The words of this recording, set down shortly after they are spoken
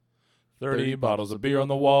30 bottles of beer on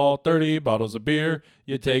the wall, 30 bottles of beer.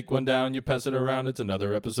 You take one down, you pass it around. It's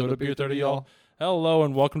another episode of Beer 30, y'all. Hello,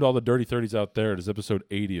 and welcome to all the Dirty 30s out there. It is episode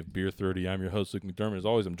 80 of Beer 30. I'm your host, Luke McDermott. As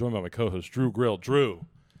always, I'm joined by my co-host, Drew Grill. Drew,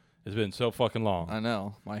 it's been so fucking long. I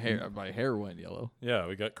know. My hair went yellow. Yeah,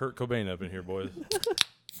 we got Kurt Cobain up in here, boys.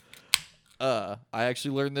 I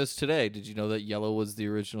actually learned this today. Did you know that yellow was the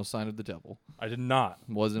original sign of the devil? I did not.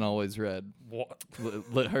 Wasn't always red.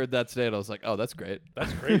 What? Heard that today, and I was like, oh, that's great.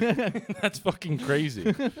 That's crazy. That's fucking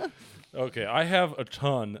crazy. Okay, I have a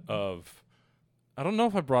ton of... I don't know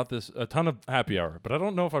if I brought this... A ton of happy hour, but I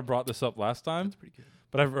don't know if I brought this up last time. That's pretty good.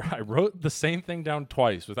 But I wrote the same thing down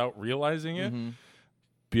twice without realizing it. Mm-hmm.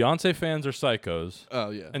 Beyonce fans are psychos. Oh,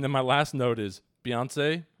 yeah. And then my last note is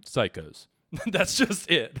Beyonce, psychos. That's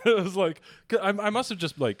just it. It was like, I must have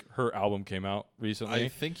just, like, her album came out recently. I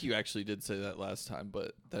think you actually did say that last time,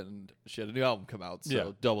 but then she had a new album come out, so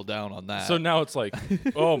Yeah. double down on that. So now it's like,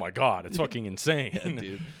 oh my God, it's fucking insane. Yeah,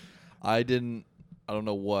 dude. I don't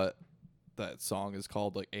know what that song is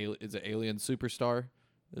called. Like, is it Alien Superstar?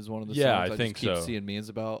 Is one of the Yeah, songs I think just keep so. seeing memes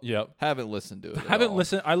about. Yep. Haven't listened to it. Haven't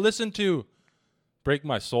listened. I listened to Break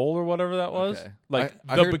My Soul or whatever that was. Okay. Like,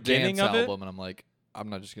 I the heard beginning dance of it. album, and I'm like, I'm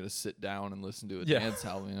not just gonna sit down and listen to a Yeah. dance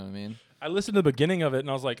album. You know what I mean? I listened to the beginning of it, and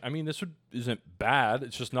I was like, I mean, this isn't bad.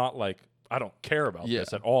 It's just not like, I don't care about Yeah.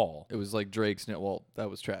 this at all. It was like Drake's. Well, that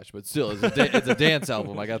was trash, but still, it's a dance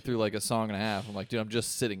album. I got through like a song and a half. I'm like, dude, I'm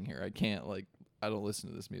just sitting here. I can't I don't listen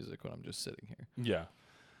to this music when I'm just sitting here. Yeah.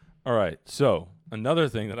 All right. So another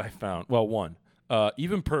thing that I found. Well, one.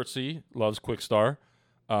 Even Percy loves Quickstar.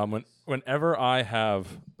 Whenever I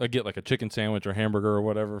get like a chicken sandwich or hamburger or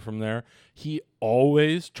whatever from there, he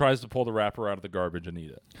always tries to pull the wrapper out of the garbage and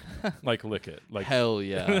eat it, like lick it. Like Hell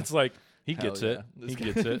yeah. it's like he Hell gets yeah. it. This He guy-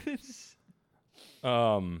 gets it.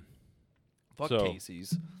 Fuck So-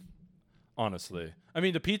 Casey's. Honestly, I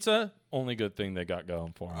mean, the pizza, only good thing they got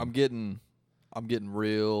going for I'm them. getting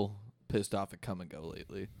real pissed off at Come and Go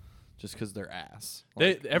lately, just because they're ass.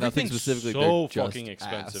 Like, nothing Everything's specifically, so they're just fucking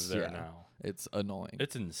expensive ass. there Yeah. now. It's annoying.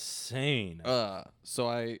 It's insane. So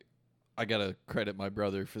I gotta credit my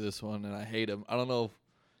brother for this one, and I hate him. I don't know if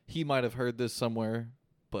he might have heard this somewhere,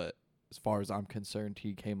 but as far as I'm concerned,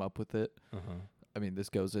 he came up with it. Uh-huh. I mean, this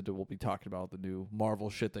goes into we'll be talking about the new Marvel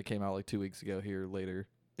shit that came out like 2 weeks ago here later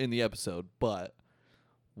in the episode. But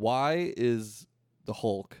why is the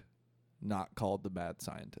Hulk not called the Mad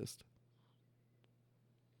Scientist?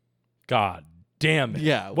 God damn it.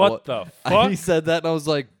 Yeah, What the fuck? He said that, and I was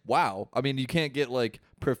like, wow. I mean, you can't get like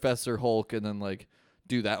Professor Hulk and then like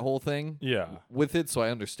do that whole thing Yeah. with it. So I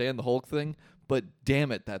understand the Hulk thing, but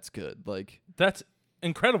damn it, that's good. Like, That's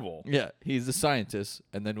incredible. yeah, he's a scientist,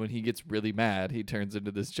 and then when he gets really mad, he turns into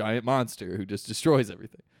this giant monster who just destroys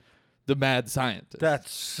everything. The Mad Scientist.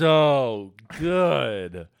 That's so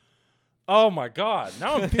good. Oh my God.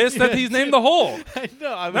 Now I'm pissed that he's named the Hulk. I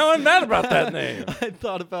know. Now I'm mad about that name. I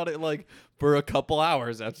thought about it like for a couple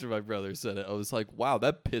hours after my brother said it. I was like, wow,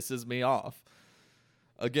 that pisses me off.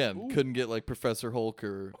 Again, couldn't get like Professor Hulk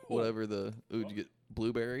or whatever you get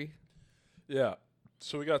Blueberry? Yeah.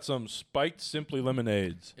 So we got some spiked Simply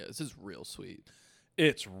Lemonades. Yeah, this is real sweet.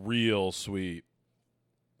 It's real sweet.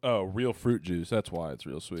 Oh, real fruit juice. That's why it's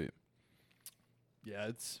real sweet. Yeah,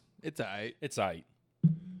 it's aight. It's aight.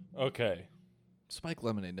 Okay. Spike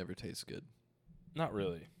lemonade never tastes good. Not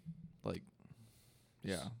really. Like,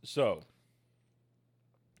 yeah. So,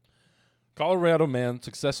 Colorado man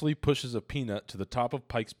successfully pushes a peanut to the top of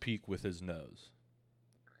Pikes Peak with his nose.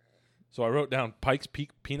 So I wrote down Pikes Peak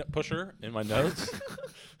peanut pusher in my notes.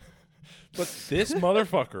 But this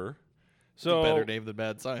motherfucker. So It's a better name than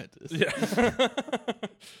Mad Scientist. Yeah.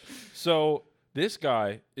 So this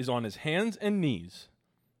guy is on his hands and knees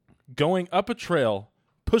going up a trail,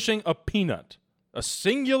 pushing a peanut, a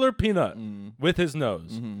singular peanut with his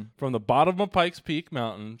nose from the bottom of Pikes Peak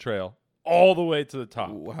Mountain Trail all the way to the top.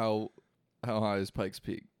 Ooh, how high is Pikes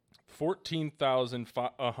Peak?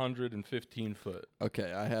 14,115 foot.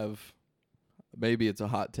 Okay, I have maybe it's a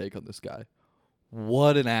hot take on this guy.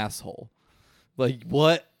 What an asshole. Like,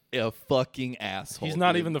 what a fucking asshole. He's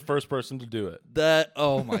not dude. even the first person to do it.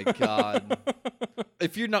 oh my God.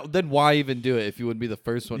 If you're not, then why even do it if you wouldn't be the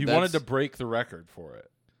first one? He wanted to break the record for it.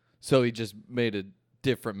 So he just made a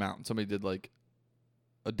different mountain. Somebody did like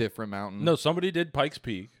a different mountain. No, somebody did Pikes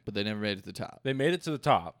Peak. But they never made it to the top. They made it to the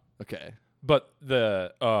top. Okay. But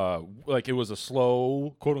the it was a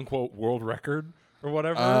slow quote unquote world record or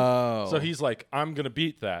whatever. Oh. So he's like, I'm gonna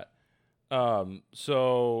beat that.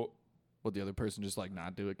 So Would the other person just like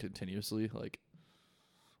not do it continuously? Like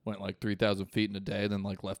went like 3,000 feet in a day, then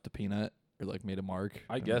like left the peanut or like made a mark?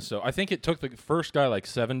 I guess so. I think it took the first guy like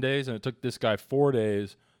 7 days, and it took this guy 4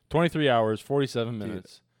 days 23 hours, 47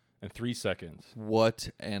 minutes, and 3 seconds. What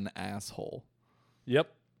an asshole.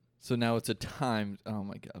 Yep. So now it's a timed. Oh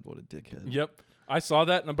my God, what a dickhead. Yep. I saw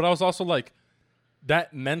that, but I was also like,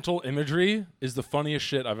 that mental imagery is the funniest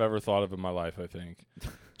shit I've ever thought of in my life, I think.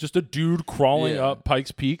 Just a dude crawling Yeah. up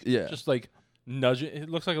Pikes Peak. Yeah. Just like nudging. It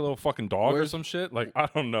looks like a little fucking dog or Where's- some shit. Like, I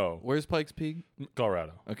don't know. Where's Pikes Peak?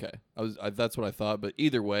 Colorado. Okay, that's what I thought. But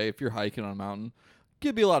either way, if you're hiking on a mountain,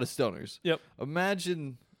 could be a lot of stoners. Yep.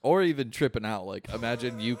 Imagine, or even tripping out. Like,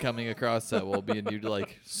 imagine you coming across that while being you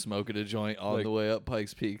like smoking a joint on Like- the way up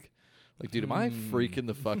Pikes Peak. Like, dude, am I freaking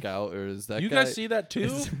the fuck out, or is that You guy, guys see that too?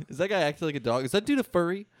 Is that guy acting like a dog? Is that dude a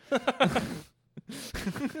furry?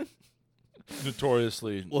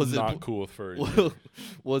 Notoriously Was it not bl- cool with furries.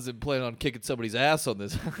 Wasn't planning on kicking somebody's ass on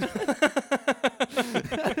this.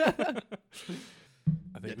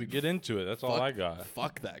 I think we get into it. That's all Fuck- I got.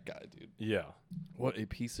 Fuck that guy, dude. Yeah. What a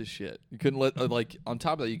piece of shit. You couldn't let like on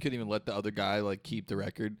top of that, you couldn't even let the other guy like keep the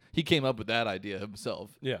record. He came up with that idea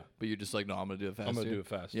himself, Yeah. but you're just like, no, I'm gonna do it faster. I'm going to do it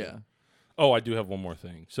faster. Yeah. Oh, I do have one more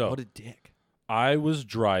thing. So What a dick. I was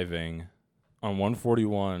driving on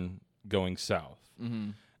 141 going south,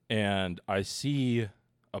 Mm-hmm. and I see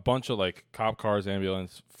a bunch of like cop cars,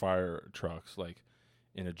 ambulance, fire trucks, like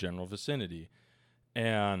in a general vicinity.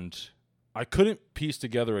 And I couldn't piece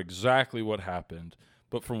together exactly what happened,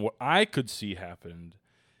 but from what I could see happened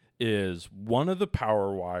is one of the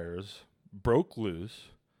power wires broke loose,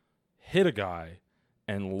 hit a guy,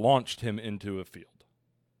 and launched him into a field.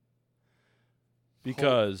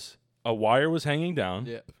 Because a wire was hanging down.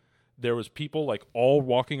 Yeah. There was people like all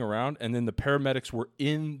walking around, and then the paramedics were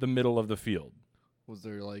in the middle of the field. Was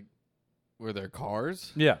there like, were there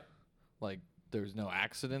cars? Yeah. Like, there was no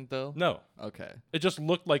accident though. No. Okay. It just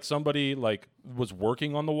looked like somebody like was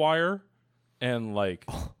working on the wire, and like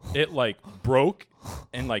it like broke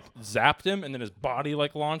and like zapped him, and then his body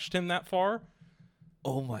like launched him that far.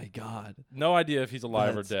 Oh my God. No idea if he's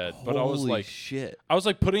alive That's- or dead, but I was holy like, shit.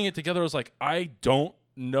 putting it together. I was like, I don't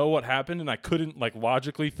know what happened, and I couldn't like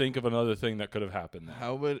logically think of another thing that could have happened. There.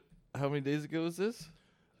 How many days ago was this?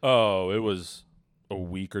 Oh, it was a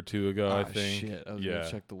week or two ago, I Ah, think. Shit. I was Yeah.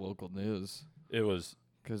 gonna check the local news It was.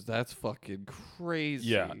 because that's fucking crazy.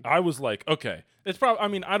 Yeah, I was like, okay, it's probably. I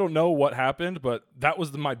mean, I don't know what happened, but that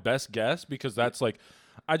was my best guess because that's like,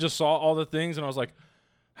 I just saw all the things and I was like,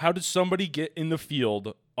 how did somebody get in the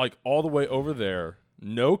field like all the way over there?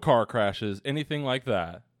 No car crashes, anything like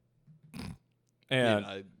that. And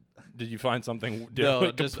Dude, did you find something?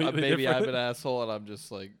 no, just completely maybe I'm different? an asshole and I'm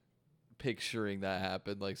just like picturing that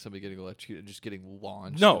happen, like somebody getting electrocuted and just getting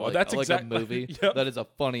launched. No, like, that's like exactly- a movie. Yep. That is a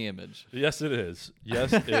funny image. Yes, it is.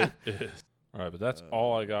 Yes, it is. All right, but that's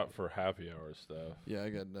all I got for happy hour stuff. Yeah, I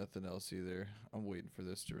got nothing else either. I'm waiting for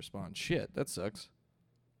this to respond. Shit, that sucks.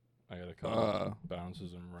 I got a couple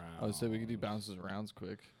bounces and rounds. I would say we could do bounces and rounds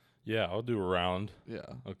quick. Yeah, I'll do a round. Yeah.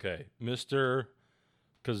 Okay, Mr.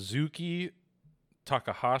 Kazuki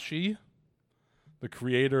Takahashi, the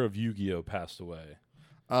creator of Yu-Gi-Oh, passed away.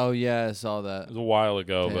 Oh yeah, I saw It that. was a while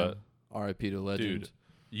ago, Damn. R.I.P. to legend. Dude,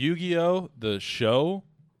 Yu-Gi-Oh, the show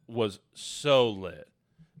was so lit.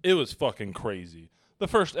 It was fucking crazy. The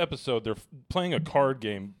first episode, they're playing a card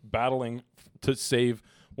game, battling to save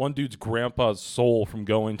one dude's grandpa's soul from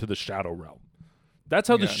going to the Shadow Realm. That's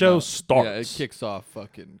how the Yeah, show no. starts. Yeah, it kicks off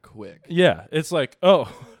fucking quick. Yeah, it's like,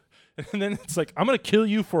 oh, and then it's like, I'm gonna kill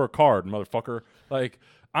you for a card, motherfucker. Like,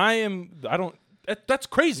 that's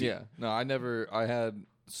crazy. Yeah. No, I had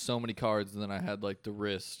so many cards, and then I had like the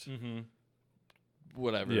wrist, Mm-hmm.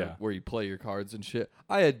 whatever, Yeah. where you play your cards and shit.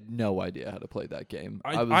 I had no idea how to play that game.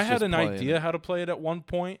 was I had just an playing idea it. how to play it at one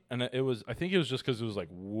point, and I think it was just because it was like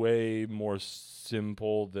way more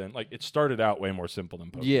simple than, like, it started out way more simple than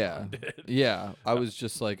Pokemon Yeah. did. Yeah, I was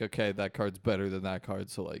just like, okay, that card's better than that card,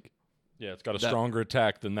 so like, Yeah, it's got a That- stronger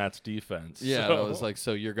attack than that's defense. yeah, so. I was like,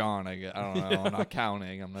 so you're gone. I don't know. I'm not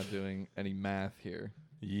counting. I'm not doing any math here.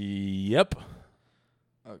 Yep.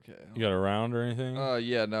 Okay. You got a round or anything?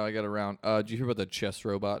 Yeah, no, I got a round. Did you hear about the chess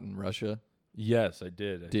robot in Russia? Yes, I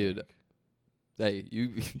did. Dude. think. Hey,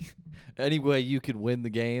 you any way you can win the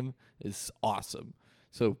game is awesome.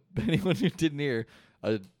 So anyone who didn't hear,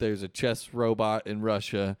 there's a chess robot in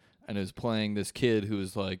Russia and is playing this kid who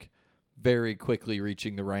is like very quickly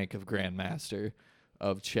reaching the rank of grandmaster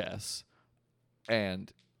of chess,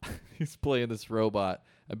 and he's playing this robot,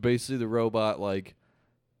 and basically the robot like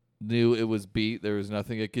knew it was beat. There was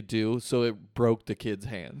nothing it could do, so it broke the kid's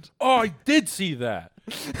hand. Oh, I did see that.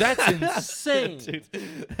 That's insane. Dude,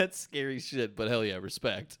 that's scary shit, but hell yeah,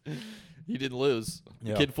 respect. He didn't lose.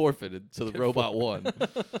 Yeah. Kid forfeited, so the robot won.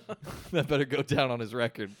 That better go down on his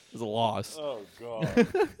record as a loss. Oh god.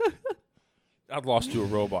 I lost to a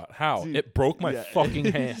robot. How? Dude, It broke my yeah. fucking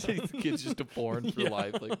hand. The kid's just deformed for Yeah.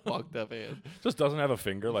 life, like fucked up hand. Just doesn't have a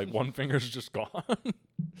finger. Like one finger's just gone.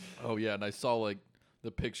 Oh yeah, and I saw like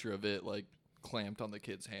the picture of it like clamped on the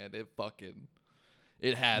kid's hand.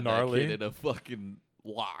 It had Gnarly. that kid in a fucking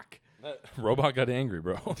lock. That robot got angry,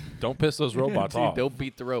 bro. Don't piss those robots Dude, off. don't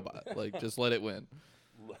beat the robot. Like just let it win.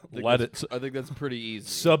 I think that's pretty easy.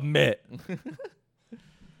 Submit.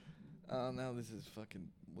 Now this is fucking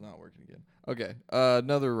not working again. Okay,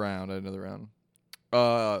 another round.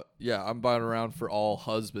 Yeah, I'm buying around for all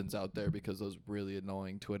husbands out there because those really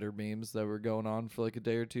annoying Twitter memes that were going on for like a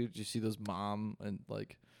day or two. Did you see those mom and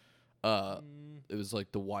like, it was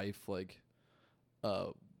like the wife like,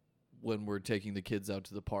 when we're taking the kids out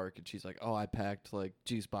to the park and she's like, oh, I packed like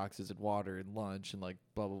juice boxes and water and lunch and like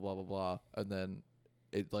blah blah blah blah blah, and then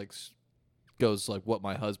it like goes like what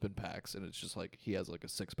my husband packs, and it's just like he has like a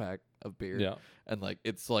 6-pack of beer, Yeah. and like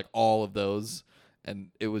it's like all of those, and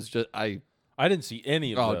it was just I didn't see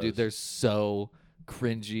any of those. dude, they're so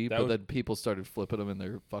cringy, That but would- then people started flipping them and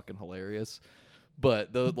they're fucking hilarious.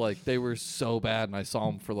 But like they were so bad, and I saw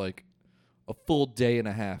them for like a full day and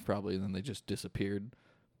a half probably, and then they just disappeared.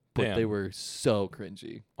 But Damn. they were so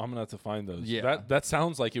cringy. I'm gonna have to find those. Yeah. That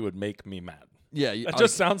sounds like it would make me mad. Yeah, It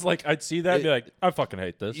just sounds like I'd see that and be like, I fucking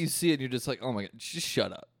hate this. you see it, and you're just like, oh my god, just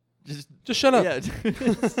shut up. Just Just shut up.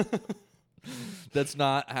 Yeah. That's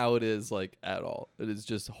not how it is, like, at all. It is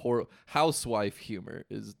just housewife humor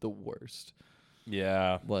is the worst.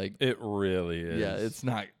 Yeah. Like, It really is. yeah, it's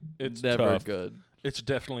not. It's never tough. good. It's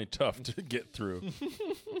definitely tough to get through.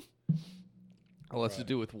 All has to Right.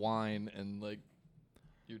 do with wine and like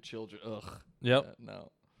your children. Ugh. Yep.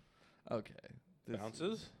 No. Okay. This-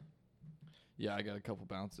 Bounces? Yeah, I got a couple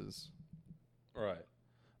bounces. Right.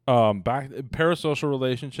 Back parasocial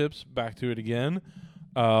relationships, back to it again.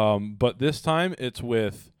 But this time it's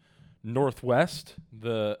with Northwest,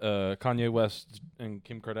 the Kanye West and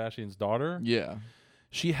Kim Kardashian's daughter. Yeah.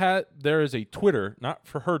 There is a Twitter, not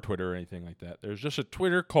for her Twitter or anything like that. There's just a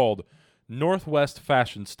Twitter called Northwest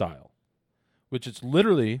Fashion Style, which is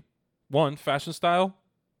literally, one, fashion style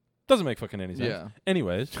doesn't make fucking any sense. Yeah.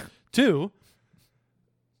 Anyways, two,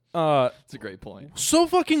 It's a great point. so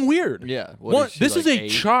fucking weird. Yeah. What? she, This is like, a 8?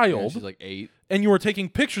 child. Yeah, she's like 8. And you were taking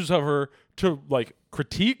pictures of her to like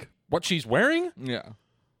critique what she's wearing. Yeah.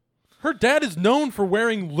 Her dad is known for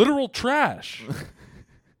wearing literal trash.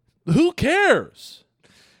 Who cares?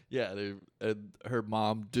 Yeah. And her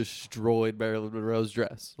mom destroyed Marilyn Monroe's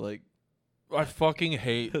dress. Like, I fucking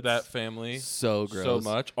hate that That's family so gross. so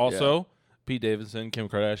much. Also, Pete Davidson, Kim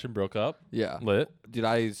Kardashian broke up. Yeah. Lit. Dude,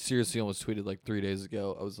 I seriously almost tweeted like 3 days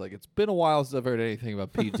ago. I was like, it's been a while since I've heard anything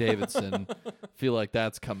about Pete Davidson. Feel like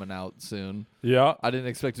that's coming out soon. Yeah. I didn't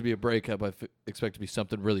expect it to be a breakup. I expect it to be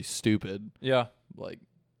something really stupid. Yeah. Like,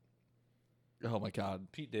 oh my God.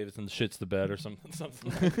 Pete Davidson shits the bed or something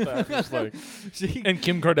like that. Just like, She- and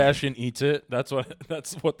Kim Kardashian eats it. That's what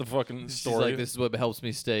the fucking She's story. like, this is what helps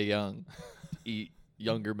me stay young. Eat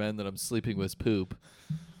younger men that I'm sleeping with poop.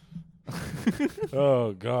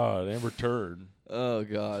 Oh God, Amber Turd. Oh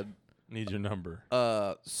God. Need your number.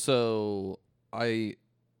 So I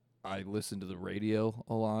listen to the radio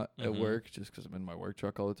a lot at Mhm. work just because I'm in my work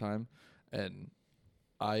truck all the time, and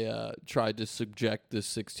I tried to subject this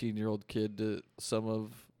 16-year-old kid to some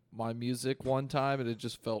of my music one time, and it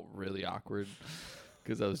just felt really awkward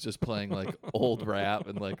because I was just playing like old rap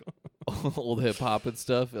and like old hip hop and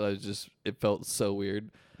stuff, and it felt so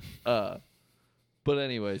weird. But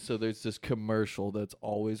anyway, so there's this commercial that's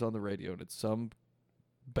always on the radio, and it's some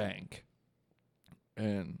bank,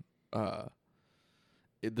 and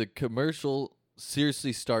the commercial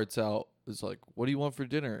seriously starts out as like, "What do you want for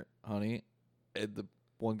dinner, honey?" And the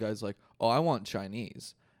one guy's like, "Oh, I want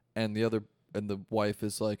Chinese," and the wife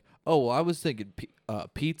is like, "Oh, well, I was thinking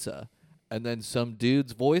pizza," and then some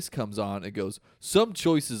dude's voice comes on and goes, "Some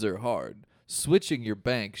choices are hard. Switching your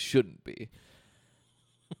bank shouldn't be."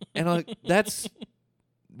 And I'm like, that's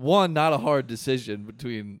one, not a hard decision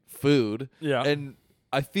between food, Yeah. and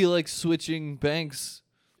I feel like switching banks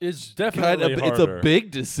It's kind definitely of harder. it's a big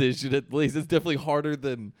decision. At least it's definitely harder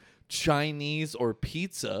than Chinese or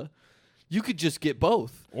pizza. You could just get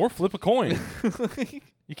both. Or flip a coin.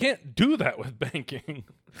 You can't do that with banking.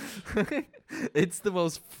 It's the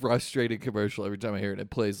most frustrating commercial every time I hear it. It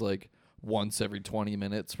plays like once every 20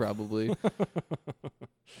 minutes, probably.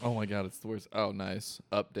 Oh my God, it's the worst. Oh, nice.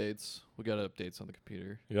 Updates. We got updates on the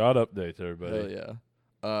computer. You got updates, everybody. Hell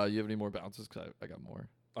yeah. You have any more bounces? Because I got more.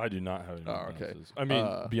 I do not have any Oh, okay. bounces. I mean,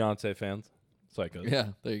 Beyonce fans. Psychos.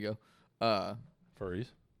 Yeah, there you go. Furries.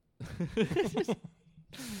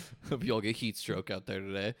 Hope you all get heat stroke out there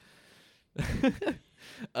today.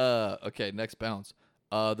 Okay, next bounce.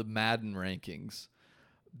 The Madden rankings.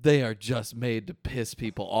 They are just made to piss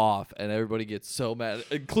people off, and everybody gets so mad,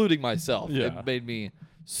 including myself. Yeah. It made me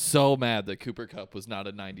so mad that Cooper Kupp was not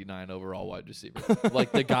a 99 overall wide receiver.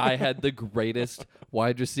 Like, the guy had the greatest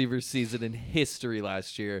wide receiver season in history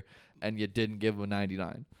last year, and you didn't give him a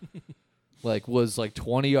 99. Like, was like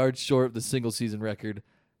 20 yards short of the single season record.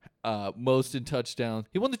 Most in touchdown.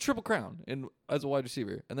 He won the Triple Crown as a wide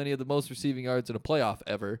receiver, and then he had the most receiving yards in a playoff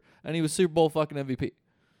ever, and he was Super Bowl fucking MVP.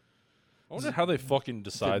 I wonder how they fucking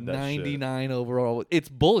decide that 99 overall. It's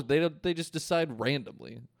bullet. They just decide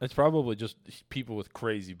randomly. shit. It's probably just people with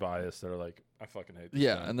crazy bias that are like, I fucking hate this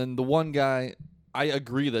Yeah, guy. and then the one guy, I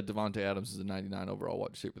agree that Devontae Adams is a 99 overall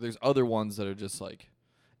wide receiver. There's other ones that are just like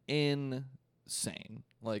insane.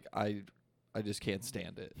 Like I just can't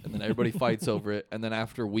stand it. And then everybody fights over it. And then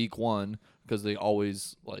after week 1, because they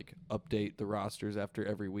always like update the rosters after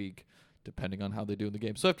every week, depending on how they do in the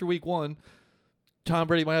game. So after week 1, Tom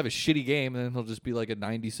Brady might have a shitty game, and then he'll just be like a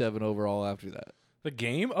 97 overall after that. The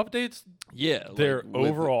game updates Yeah, their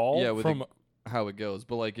overall with from how it goes.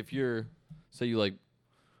 But like if you're, say you like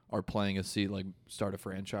are playing a seat, like start a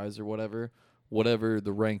franchise or whatever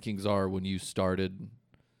the rankings are when you started,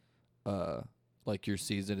 like your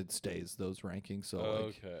season, it stays those rankings. So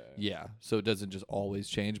like, okay. yeah, so it doesn't just always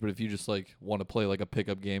change. But if you just like want to play like a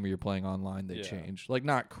pickup game or you're playing online, they Yeah. change. Like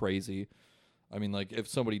not crazy. I mean, like if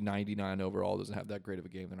somebody 99 overall doesn't have that great of a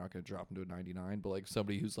game, they're not going to drop them to a 99. But like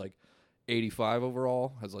somebody who's like 85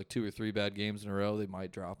 overall has like 2 or 3 bad games in a row, they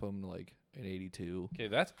might drop them to like an 82. Okay,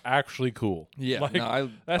 that's actually cool. Yeah, Like, no,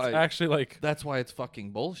 that's actually like, that's why it's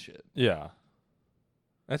fucking bullshit. yeah.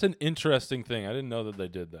 That's an interesting thing. I didn't know that they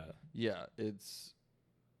did that. Yeah, it's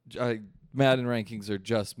Madden rankings are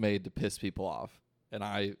just made to piss people off, and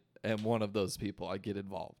I am one of those people. I get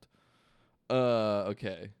involved.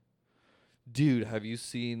 Okay. Dude, have you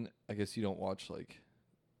seen, I guess you don't watch like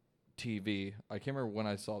TV. I can't remember when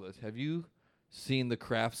I saw this. Have you seen the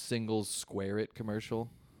Kraft Singles Square It commercial?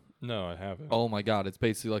 No, I haven't. Oh my god, it's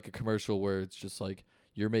basically like a commercial where it's just like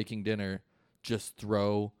you're making dinner, just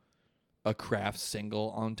throw a Kraft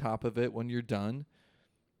single on top of it when you're done.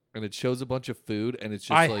 And it shows a bunch of food, and it's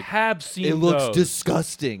just I like have seen it looks those.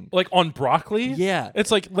 disgusting. Like on broccoli? Yeah.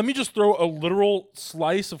 It's like, let me just throw a literal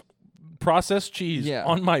slice of processed cheese Yeah.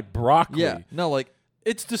 on my broccoli. Yeah. No, like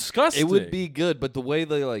It's disgusting. it would be good, but the way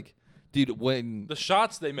they like, dude, when the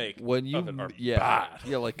shots they make you of it are yeah bad.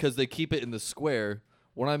 yeah, like because they keep it in the square.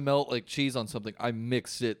 When I melt like cheese on something, I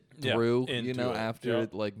mix it Yeah, through, into it. after Yep.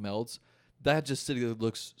 it like melts. That just sitting there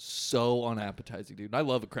looks so unappetizing, dude. And I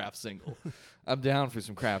love a Kraft single. I'm down for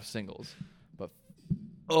some Kraft singles, but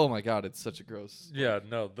oh my god, it's such a gross. Yeah,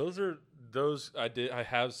 no, those I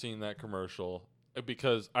have seen that commercial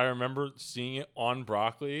because I remember seeing it on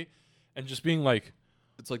broccoli and just being like,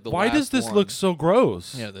 It's like the why does last this one. look so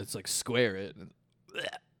gross? Yeah, that's like square it. And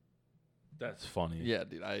That's funny. yeah,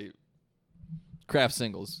 dude. Kraft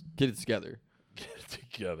singles, get it together. Get it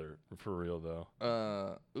together for real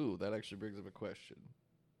though. Ooh, that actually brings up a question.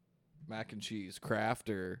 Mac and cheese, Kraft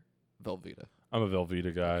or Velveeta? I'm a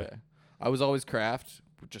Velveeta guy. Okay. I was always Kraft,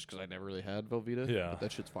 just because I never really had Velveeta. Yeah. but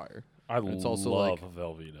that shit's fire. I It's also love like-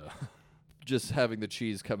 Velveeta. Just having the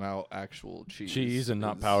cheese come out actual cheese. Cheese and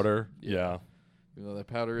not is- powder. yeah. Yeah. You know, that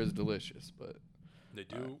powder is delicious, but They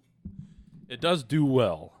do. It does do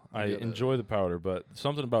well. I Yeah, enjoy the powder, but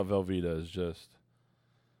something about Velveeta is just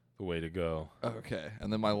the way to go. okay.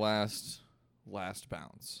 And then my last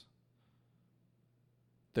bounce.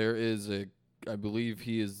 There is I believe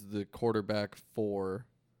he is the quarterback for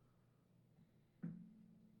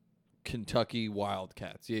Kentucky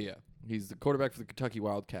Wildcats. Yeah. He's the quarterback for the Kentucky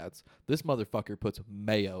Wildcats. This motherfucker puts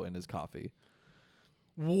mayo in his coffee.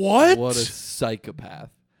 What? What a psychopath.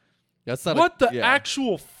 That's not What the yeah.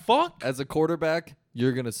 actual fuck? As a quarterback,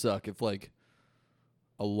 you're gonna suck if like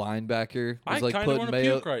a linebacker I is like kinda putting wanna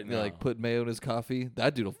mayo, puke right now. like put mayo in his coffee.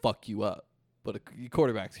 That dude'll fuck you up. But a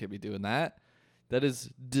quarterbacks can't be doing that. That is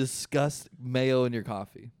disgust mayo in your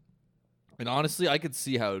coffee. And honestly, I could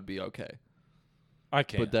see how it would be okay. I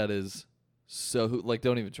can't. But that is so like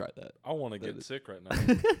don't even try that. I want to that get is- sick right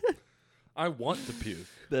now. I want to puke.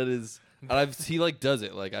 That is, and he like does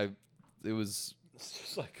it like it was It's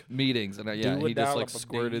just like meetings and Do he it just now like like a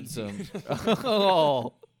squirted daisy. some.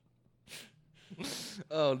 Oh,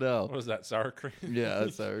 oh no. what is that, sour cream? Yeah,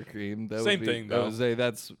 that's sour cream. That Same would be, thing, I though. would say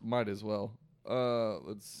that's might as well.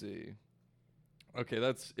 Let's see. Okay,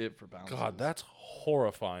 that's it for bounces. God, that's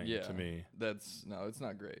horrifying Yeah. to me. That's no, it's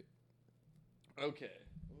not great. Okay.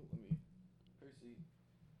 Oh, let me. Percy,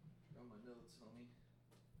 on my notes, homie.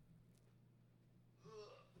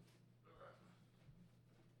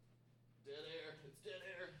 Dead air. It's dead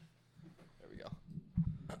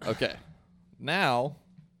Okay. Now,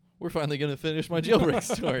 we're finally going to finish my jailbreak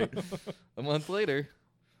story. A month later,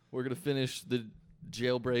 we're going to finish the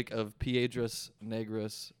jailbreak of Piedras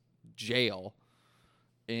Negras jail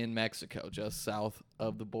in Mexico, just south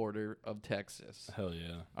of the border of Texas. Hell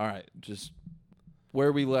yeah. All right, just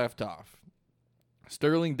where we left off.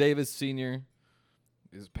 Sterling Davis Sr.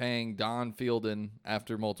 is paying Don Fielden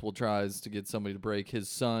after multiple tries to get somebody to break his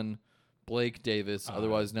son, Blake Davis,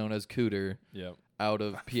 otherwise known as Cooter, Yep. out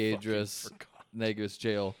of Piedras Negras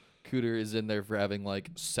jail. Cooter is in there for having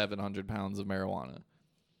like 700 pounds of marijuana.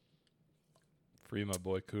 Free my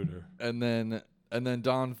boy Cooter. And then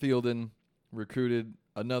Don Fielden recruited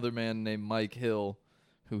another man named Mike Hill,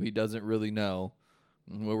 who he doesn't really know.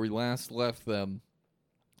 And where we last left them,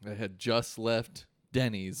 they had just left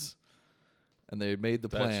Denny's, and they had made the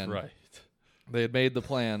plan. That's right. They had made the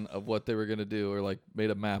plan of what they were going to do, or like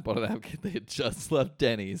made a map on a napkin. They had just left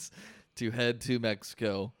Denny's to head to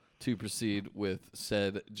Mexico to proceed with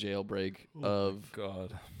said jailbreak of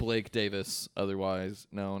God. Blake Davis, otherwise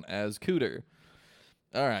known as Cooter.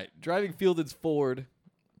 All right, driving Fielden's Ford,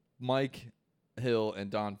 Mike Hill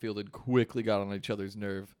and Don Fielden quickly got on each other's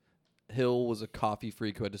nerve. Hill was a coffee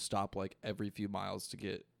freak who had to stop like every few miles to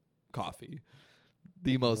get coffee.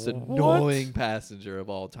 The most annoying passenger of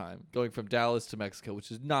all time, going from Dallas to Mexico,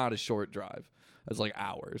 which is not a short drive. That's like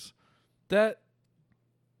hours. That's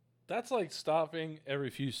like stopping every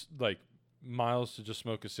few miles to just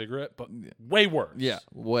smoke a cigarette, but way worse. Yeah,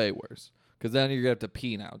 way worse. Because then you're going to have to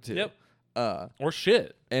pee now, too. Yep. Or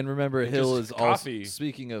shit. And remember, Hill just is coffee. also,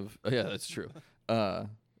 speaking of, yeah, that's true.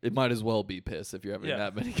 It might as well be piss if you're having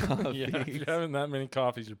that many coffees. Yeah, if you're having that many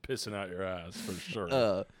coffees, you're pissing out your ass for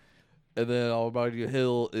sure. And then all about you,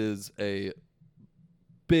 Hill is a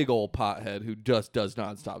big old pothead who just does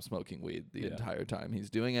not stop smoking weed the entire time he's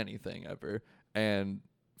doing anything ever. And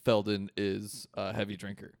Fielden is a heavy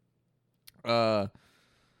drinker.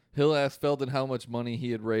 Hill asked Fielden how much money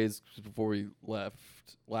he had raised before he left.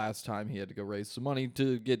 Last time he had to go raise some money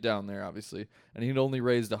to get down there, obviously. And he'd only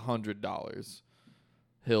raised $100.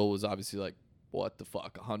 Hill was obviously like, what the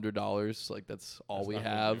fuck, $100? Like, that's all we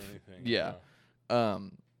have? Yeah.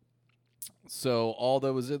 So all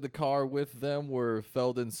that was in the car with them were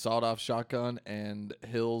Fielden's sawed-off shotgun and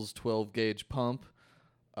Hill's 12-gauge pump.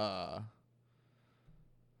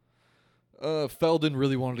 Fielden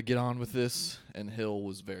really wanted to get on with this, and Hill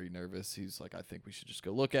was very nervous. He's like, I think we should just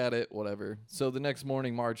go look at it, whatever. So the next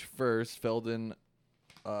morning, March 1st, Fielden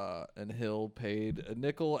and Hill paid a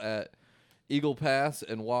nickel at Eagle Pass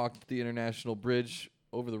and walked the International Bridge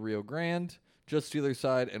over the Rio Grande, just to the other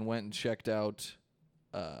side, and went and checked out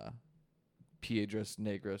Piedras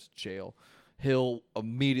Negras jail. Hill,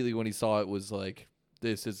 immediately when he saw it, was like,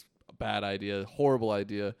 this is a bad idea, horrible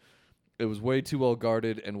idea. It was way too well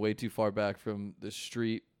guarded and way too far back from the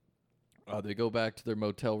street. They go back to their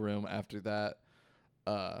motel room after that,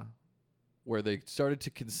 where they started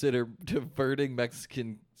to consider diverting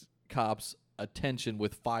Mexican cops' attention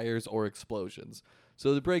with fires or explosions.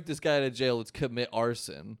 So to break this guy out of jail, let's commit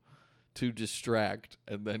arson to distract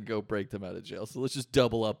and then go break them out of jail. So let's just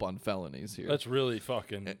double up on felonies here. That's really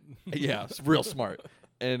fucking... Yeah, it's real smart.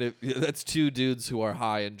 And that's two dudes who are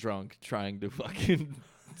high and drunk trying to fucking...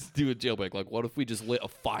 do a jailbreak. Like, what if we just lit a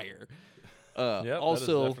fire?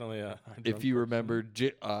 Also, if you remember,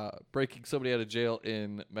 breaking somebody out of jail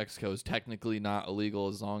in Mexico is technically not illegal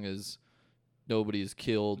as long as nobody is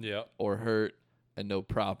killed or hurt and no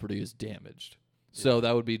property is damaged. So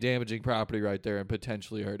that would be damaging property right there and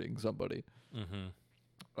potentially hurting somebody.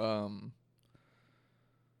 Mm-hmm.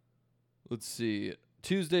 Let's see.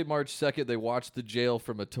 Tuesday, March 2nd, they watched the jail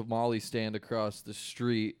from a tamale stand across the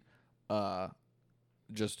street.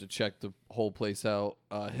 Just to check the whole place out.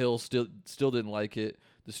 Hill still didn't like it.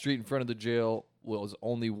 The street in front of the jail was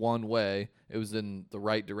only one way. It was in the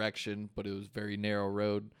right direction, but it was a very narrow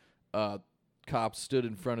road. Cops stood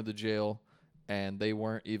in front of the jail, and they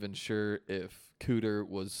weren't even sure if Cooter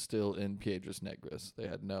was still in Piedras Negras. They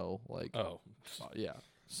had no, yeah.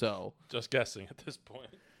 So just guessing at this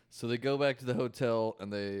point. So they go back to the hotel,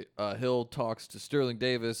 and Hill talks to Sterling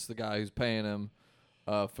Davis, the guy who's paying him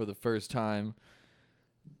for the first time.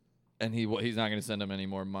 And he's not going to send him any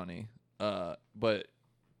more money. But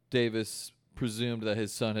Davis presumed that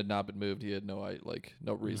his son had not been moved. He had no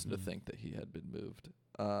reason to think that he had been moved.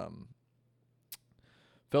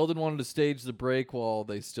 Fielden wanted to stage the break while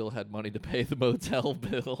they still had money to pay the motel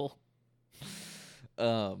bill.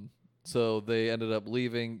 So they ended up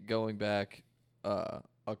leaving, going back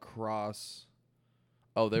across.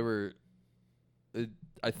 Oh, they were...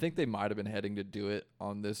 I think they might have been heading to do it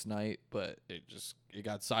on this night, but it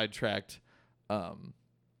got sidetracked.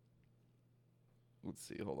 let's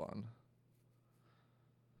see. Hold on.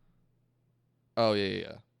 Oh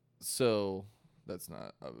yeah. So that's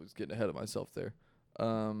not. I was getting ahead of myself there. Where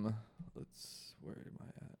am I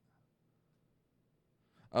at?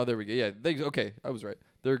 Oh, there we go. Yeah, okay. I was right.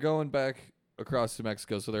 They're going back across to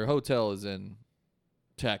Mexico, so their hotel is in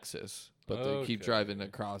Texas, but they keep driving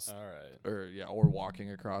across. All right. Or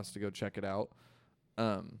walking across to go check it out.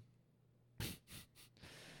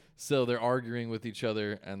 So they're arguing with each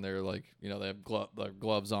other, and they're like, they have their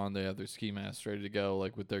gloves on, they have their ski masks ready to go,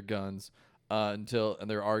 like with their guns, and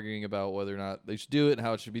they're arguing about whether or not they should do it and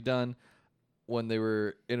how it should be done. When they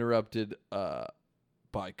were interrupted by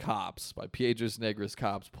Piedras Negras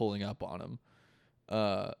cops pulling up on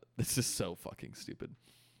them. This is so fucking stupid.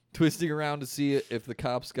 Twisting around to see if the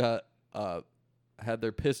cops had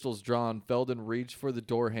their pistols drawn, Felden reached for the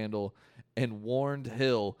door handle and warned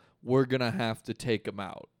Hill, "We're gonna have to take him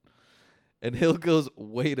out." And Hill goes,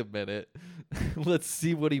 "Wait a minute. Let's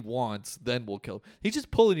see what he wants. Then we'll kill him." He's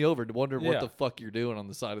just pulling you over to wonder what the fuck you're doing on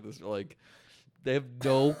the side of this. Like, they have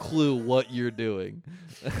no clue what you're doing.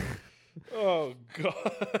 Oh,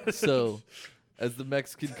 God. So, as the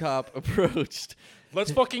Mexican cop approached...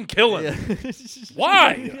 Let's fucking kill him. Yeah.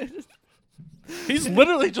 Why? He's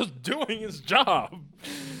literally just doing his job.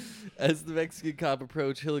 As the Mexican cop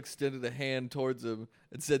approached, Hill extended a hand towards him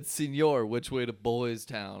and said, "Senor, which way to Boys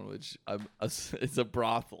Town?" Which it's a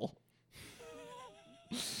brothel.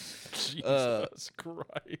 Jesus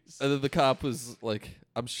Christ. And then the cop was like,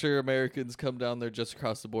 "I'm sure Americans come down there just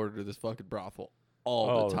across the border to this fucking brothel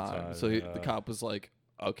all the time." So the cop was like,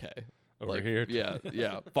 "Okay. Over here?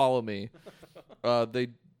 Yeah, follow me." They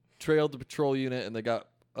trailed the patrol unit, and they got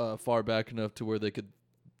far back enough to where they could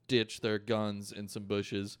ditch their guns in some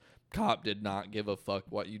bushes. Cop did not give a fuck.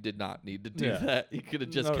 What, you did not need to do that. You could have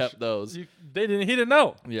just kept those. He didn't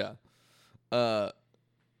know. Yeah.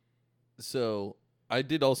 So I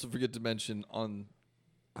did also forget to mention on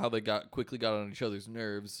how they quickly got on each other's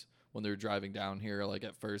nerves when they were driving down here, like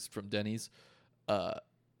at first from Denny's.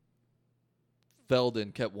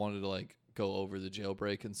 Felden kept wanting to like go over the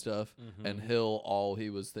jailbreak and stuff, and Hill, all he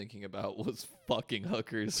was thinking about was fucking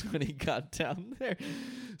hookers when he got down there.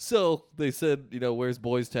 So they said, "Where's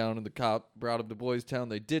Boys Town?" And the cop brought him to Boys Town.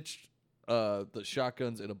 They ditched the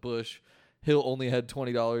shotguns in a bush. Hill only had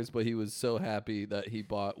 $20, but he was so happy that he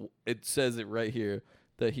bought. It says it right here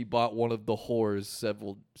that he bought one of the whores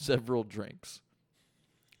several drinks.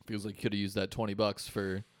 Feels like he could have used that $20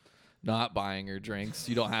 for not buying her drinks.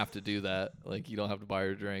 You don't have to do that. Like, you don't have to buy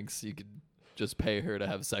her drinks. You could just pay her to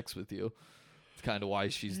have sex with you. It's kind of why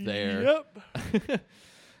she's there.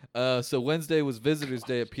 Yep. So Wednesday was Visitors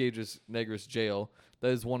Day at Piedras Negras jail. That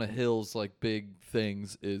is one of Hill's like big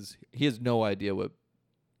things. Is he has no idea what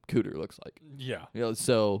Cooter looks like. Yeah.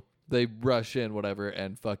 So they rush in, whatever,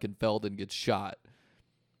 and fucking Felden gets shot.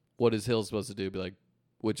 What is Hill supposed to do? Be like,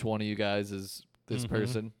 which one of you guys is this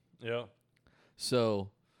person? Yeah. So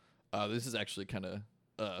this is actually kind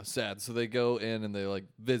of sad. So they go in and they like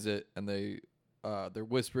visit, and they're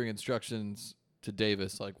whispering instructions to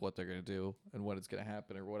Davis, like what they're gonna do and when it's gonna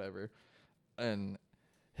happen or whatever. And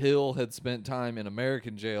Hill had spent time in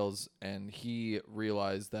American jails, and he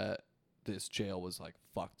realized that this jail was like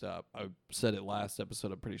fucked up. I said it last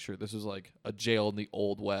episode. I'm pretty sure this was like a jail in the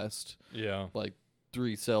Old West. Yeah. Like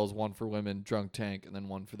 3 cells, one for women, drunk tank, and then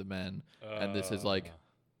one for the men. And this is like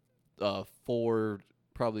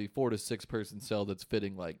probably 4 to 6 person cell that's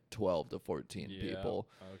fitting like 12 to 14 people.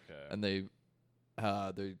 Okay. And they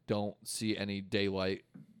don't see any daylight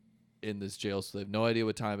in this jail, so they have no idea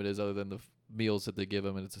what time it is other than the meals that they give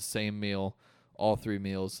them, and it's the same meal, all 3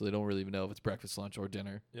 meals, so they don't really even know if it's breakfast, lunch, or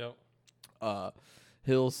dinner. Yep.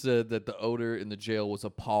 Hill said that the odor in the jail was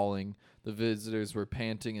appalling. The visitors were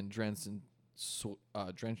panting and drenched in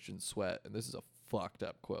sweat, and this is a fucked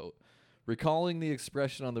up quote. Recalling the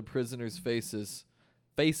expression on the prisoners' faces,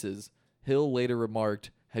 Hill later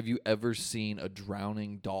remarked, "Have you ever seen a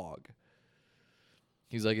drowning dog?"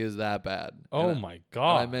 He's like, "Is that bad?" Oh my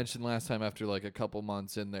God. I mentioned last time, after like a couple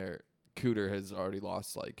months in there, Cooter has already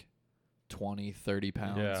lost like 20, 30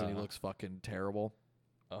 pounds, and he looks fucking terrible.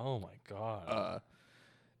 Oh my God.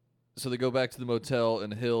 So they go back to the motel,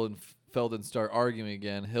 and Hill and Felden start arguing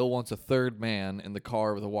again. Hill wants a third man in the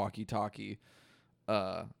car with a walkie-talkie.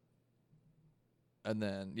 And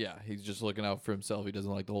then, he's just looking out for himself. He doesn't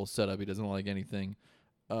like the whole setup. He doesn't like anything.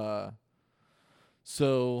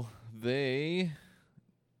 So they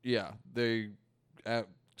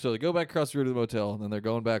go back across the road to the motel, and then they're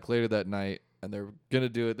going back later that night, and they're going to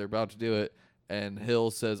do it. They're about to do it. And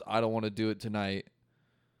Hill says, "I don't want to do it tonight.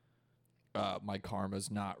 My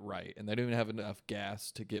karma's not right." And they don't even have enough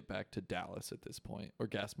gas to get back to Dallas at this point, or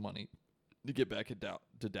gas money. to get back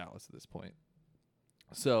to Dallas at this point.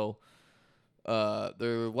 So, with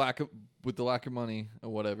the lack of money or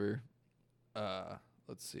whatever.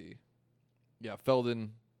 Let's see. Yeah,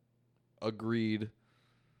 Feldon agreed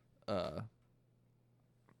that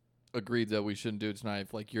we shouldn't do it tonight.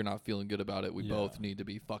 If, like, you're not feeling good about it, we both need to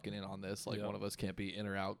be fucking in on this. Like, one of us can't be in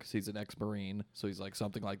or out because he's an ex-Marine. So he's like,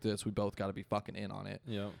 something like this, we both got to be fucking in on it.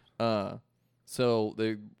 Yeah. So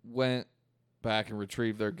they went back and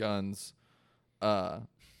retrieved their guns.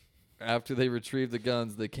 After they retrieved the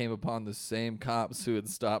guns, they came upon the same cops who had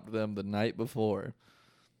stopped them the night before.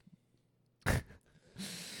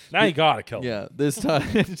 Now you gotta kill them. Yeah, this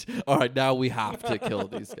time. All right, now we have to kill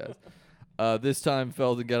these guys. This time,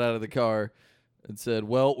 Feldon got out of the car and said,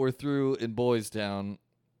 "Well, we're through in Boys Town.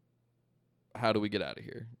 How do we get out of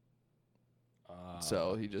here?"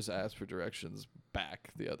 So he just asked for directions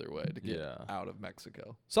back the other way to get out of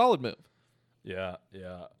Mexico. Solid move. Yeah.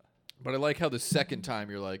 But I like how the second time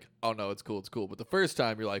you're like, "Oh no, it's cool." But the first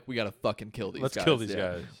time you're like, "We gotta fucking kill these guys. Let's kill these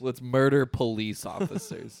guys. Let's murder police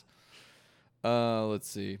officers." Let's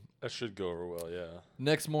see. That should go over well, yeah.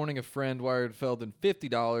 Next morning, a friend wired Feldon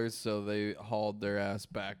 $50, so they hauled their ass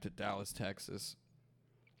back to Dallas, Texas.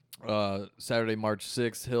 Saturday, March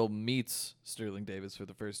 6th, Hill meets Sterling Davis for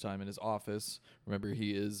the first time in his office. Remember,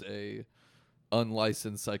 he is a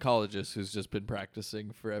unlicensed psychologist who's just been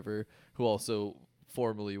practicing forever, who also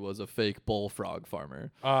formerly was a fake bullfrog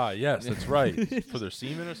farmer. Yes, that's right. For their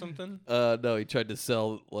semen or something? No, he tried to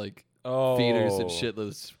sell, like, feeders and shit,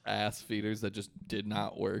 those ass feeders that just did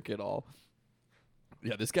not work at all.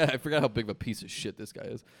 Yeah, this guy, I forgot how big of a piece of shit this guy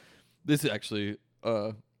is. This actually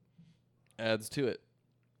adds to it.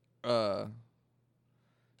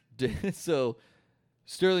 So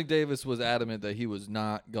Sterling Davis was adamant that he was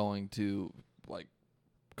not going to, like,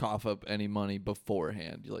 cough up any money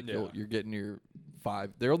beforehand. You're getting your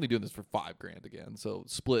they're only doing this for $5,000 again, so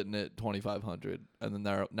splitting it $2,500, and then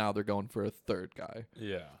they're going for a third guy.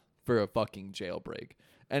 Yeah. For a fucking jailbreak.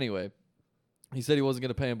 Anyway, he said he wasn't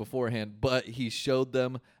going to pay him beforehand, but he showed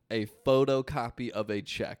them a photocopy of a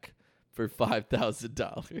check for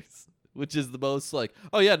 $5,000, which is the most like,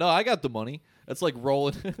 oh yeah, no, I got the money. It's like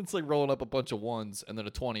rolling up a bunch of ones and then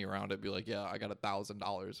a 20 around it. Be like, yeah, I got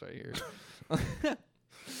 $1,000 right here.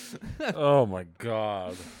 Oh my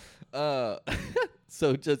God.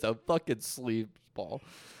 So just a fucking sleazeball.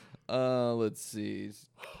 Let's see.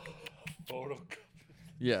 Photocopy.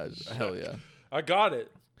 Yeah, hell yeah. I got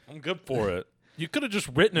it. I'm good for it. You could have just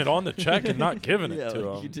written it on the check and not given it to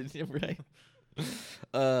him. You did,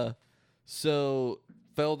 right. So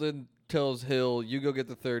Feldon tells Hill, "You go get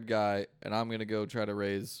the third guy, and I'm gonna go try to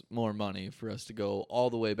raise more money for us to go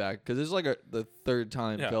all the way back." Because this is like the third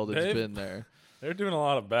time Feldon's been there. They're doing a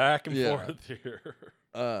lot of back and forth here.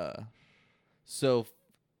 So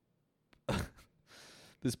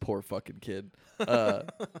this poor fucking kid.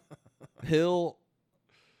 Hill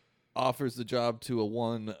offers the job to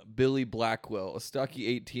a Billy Blackwell, a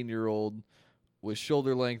stocky 18-year-old with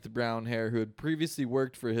shoulder-length brown hair who had previously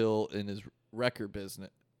worked for Hill in his wrecker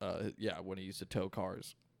business. When he used to tow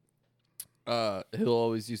cars. Hill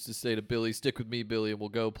always used to say to Billy, "Stick with me, Billy, and we'll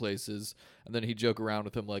go places." And then he'd joke around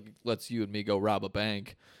with him like, "Let's you and me go rob a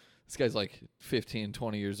bank." This guy's like 15,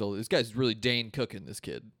 20 years old. This guy's really Dane Cooking, this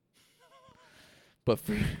kid. But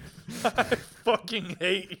for I fucking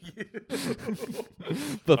hate you.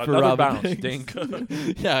 But for Another robbing bounce, banks. Dane Cook.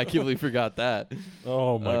 Yeah, I can't believe I forgot that.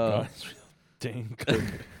 Oh my God. Dane Cook.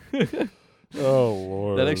 Oh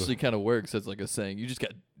Lord. That actually kind of works as like a saying. You just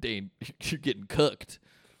got Dane. You're getting cooked.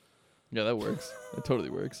 Yeah, that works. That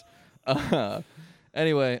totally works.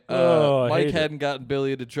 Anyway, Mike hadn't gotten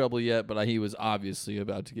Billy into trouble yet, but he was obviously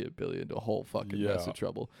about to get Billy into a whole fucking mess of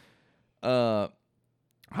trouble.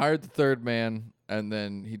 Hired the third man, and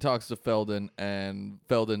then he talks to Feldon, and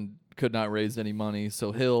Feldon could not raise any money,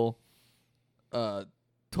 so Hill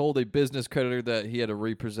told a business creditor that he had a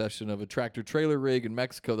repossession of a tractor-trailer rig in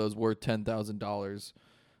Mexico that was worth $10,000.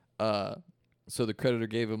 So the creditor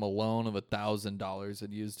gave him a loan of $1,000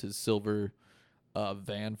 and used his silver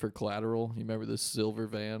van for collateral. You remember this silver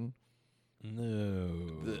van? No.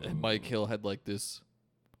 Mike Hill had like this,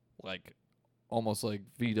 like, almost like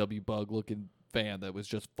VW Bug looking van that was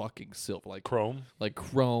just fucking silver, like chrome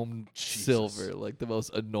silver, like the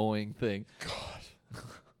most annoying thing. God.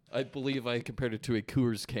 I believe I compared it to a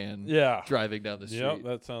Coors can. Yeah. Driving down the street. Yep,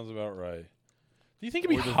 that sounds about right. Do you think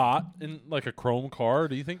it'd be hot in like a chrome car?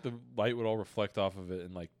 Do you think the light would all reflect off of it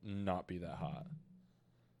and like not be that hot?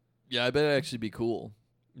 Yeah, I bet it'd actually be cool.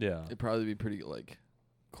 Yeah. It'd probably be pretty like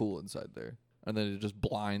cool inside there. And then it just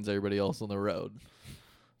blinds everybody else on the road.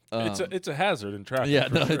 It's a hazard in traffic. Yeah,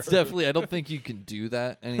 for no, sure. it's definitely. I don't think you can do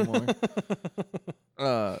that anymore.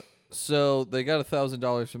 So they got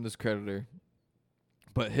 $1,000 from this creditor,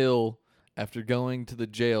 but Hill, after going to the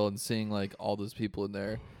jail and seeing like all those people in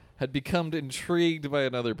there, had become intrigued by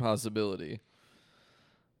another possibility.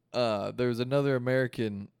 There was another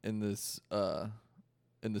American in this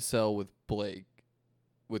in the cell with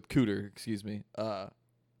Cooter, excuse me.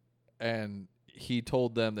 And he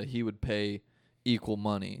told them that he would pay equal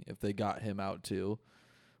money if they got him out too,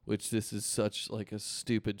 which this is such like a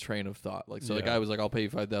stupid train of thought. Like, so the Yeah. guy was like, I'll pay you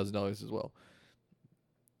 $5,000 as well.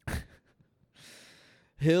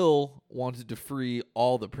 Hill wanted to free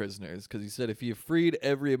all the prisoners because he said if he freed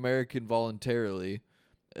every American voluntarily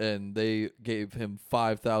and they gave him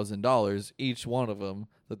 $5,000, each one of them,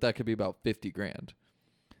 that could be about 50 grand.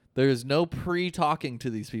 There is no pre-talking to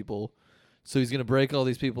these people. So he's gonna break all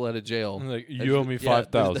these people out of jail. Like, you owe me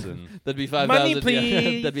 $5,000. That'd be $5,000. Money, Yeah,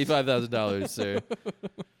 please. that'd be $5,000, sir.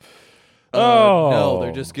 Oh. No,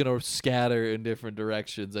 they're just gonna scatter in different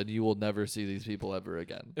directions, and you will never see these people ever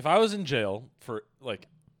again. If I was in jail for like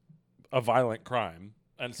a violent crime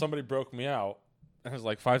and somebody broke me out and it was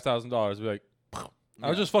like $5,000, I'd be like, I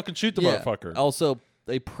would just fucking shoot the motherfucker. Also,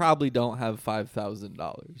 they probably don't have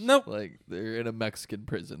 $5,000. Nope. Like, they're in a Mexican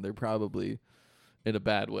prison. They're probably in a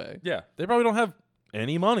bad way. Yeah, they probably don't have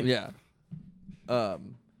any money. Yeah.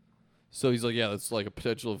 So he's like, yeah, that's like a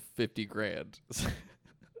potential of 50 grand.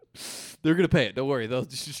 They're gonna pay it. Don't worry. They'll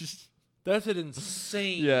just That's an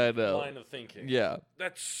insane Yeah, I know. line of thinking. yeah.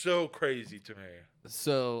 That's so crazy to me.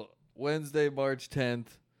 So Wednesday, March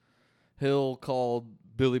 10th, Hill called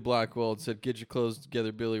Billy Blackwell and said, "Get your clothes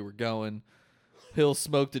together, Billy. We're going." Hill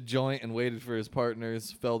smoked a joint and waited for his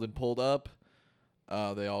partners. Feldon pulled up.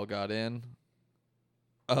 They all got in.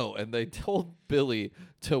 Oh, and they told Billy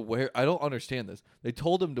to wear... I don't understand this. They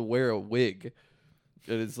told him to wear a wig.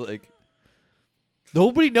 And it's like...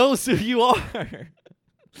 Nobody knows who you are.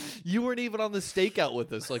 You weren't even on the stakeout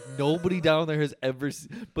with us. Like, nobody down there has ever...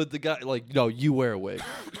 But the guy... Like, no, you wear a wig.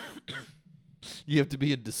 You have to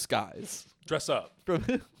be in disguise. Dress up.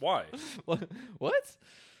 Why? What?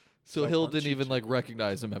 So Like, Hill why don't didn't you even like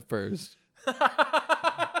recognize him at first.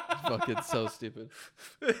 Fucking so stupid.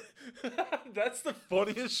 That's the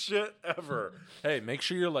funniest shit ever. Hey, make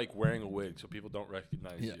sure you're like wearing a wig so people don't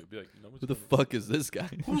recognize Yeah. you. Be like, nobody's Who the gonna- fuck is this guy?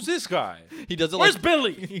 Who's this guy? He does it Where's like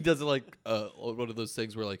Billy? he does it like one of those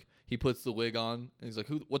things where like he puts the wig on and he's like,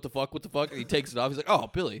 "Who? What the fuck? What the fuck?" And he takes it off. He's like, "Oh,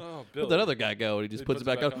 Billy." Oh, Where'd that other guy go? And he just He puts it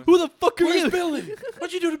back on. on. Who the fuck are Where's you? Billy?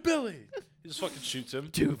 What'd you do to Billy? He just fucking shoots him.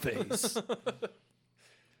 Two-Face.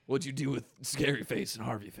 What'd you do with Scary Face and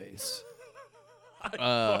Harvey Face?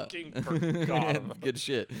 Fucking forgot him. Good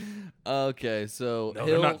shit. Okay, so No,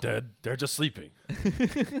 Hill, they're not dead. They're just sleeping.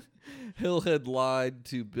 Hill had lied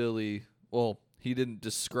to Billy. Well, he didn't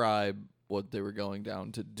describe what they were going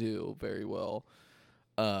down to do very well.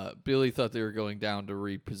 Billy thought they were going down to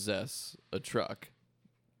repossess a truck.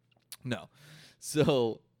 No.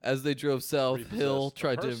 So as they drove south, Hill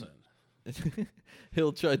tried to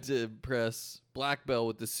impress Black Bell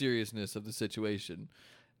with the seriousness of the situation.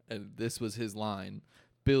 And this was his line.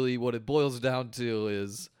 Billy, what it boils down to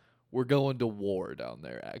is we're going to war down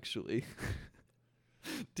there, actually.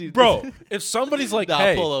 Dude, Bro, if somebody's like, nah,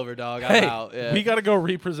 hey, pull over, dog. I'm hey, out. Yeah. we got to go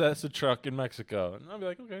repossess a truck in Mexico. And I'll be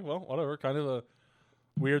like, okay, well, whatever. Kind of a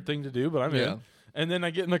weird thing to do, but I'm Yeah. in. And then I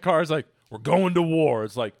get in the car. It's like, we're going to war.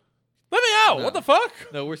 It's like, let me out. No. What the fuck?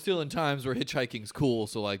 No, we're still in times where hitchhiking's cool,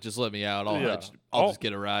 so like just let me out. I'll Yeah. I'll I'll- just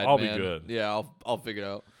get a ride. I'll be man. good. Yeah, I'll figure it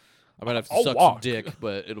out. I might have to I'll suck walk. some dick,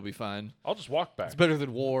 but it'll be fine. I'll just walk back. It's better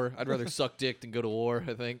than war. I'd rather suck dick than go to war,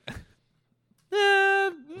 I think.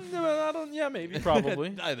 I don't. Yeah, maybe,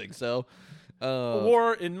 probably. I think so. A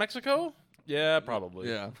war in Mexico? Yeah, probably.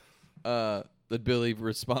 Yeah. Then Billy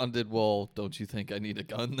responded, "Well, don't you think I need a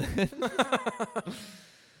gun then?"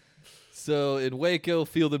 So in Waco,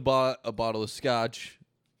 Fielding bought a bottle of scotch,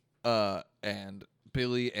 and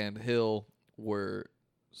Billy and Hill were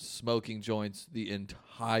smoking joints the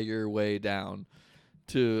entire way down.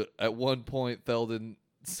 To at one point, Feldon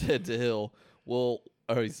said to Hill,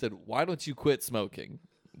 he said, "Why don't you quit smoking?"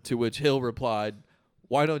 To which Hill replied,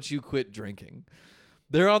 "Why don't you quit drinking?"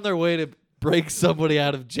 They're on their way to break somebody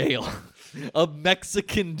out of jail, a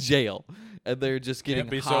Mexican jail, and they're just getting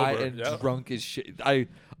be high sober, and yeah. drunk as shit.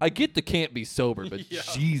 I get the can't be sober, but Yeah.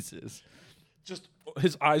 Jesus. Just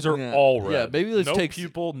his eyes are Yeah. all red. Yeah, maybe let's no take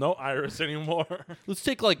pupil, no iris anymore. Let's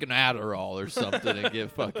take like an Adderall or something and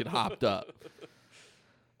get fucking hopped up.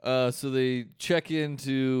 So they check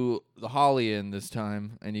into the Holly Inn this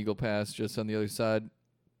time, and Eagle Pass just on the other side.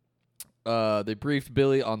 They briefed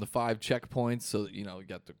Billy on the 5 checkpoints, so that, you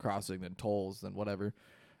got the crossing, then tolls, then whatever.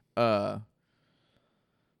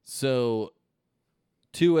 So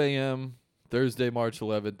 2 a.m. Thursday, March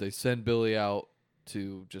 11th, they send Billy out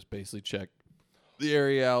to just basically check the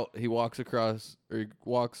area out. He walks across the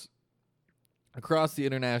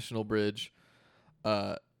International Bridge.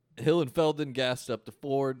 Hill and Feldon gassed up the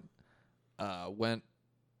Ford, went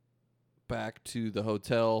back to the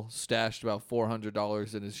hotel, stashed about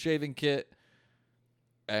 $400 in his shaving kit,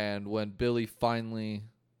 and when Billy finally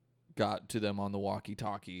got to them on the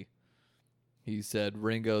walkie-talkie, he said,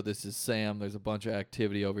 "Ringo, this is Sam. There's a bunch of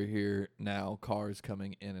activity over here now. Cars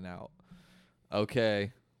coming in and out.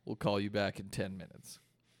 Okay, we'll call you back in 10 minutes."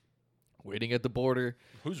 Waiting at the border.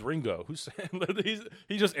 Who's Ringo? Who's Sam?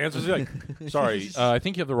 He just answers like, "Sorry, I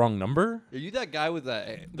think you have the wrong number." Are you that guy with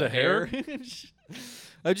the hair?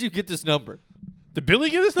 How'd you get this number? Did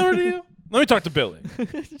Billy give this number to you? Let me talk to Billy.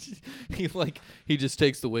 He just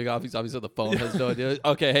takes the wig off. He's obviously on the phone. Has no idea.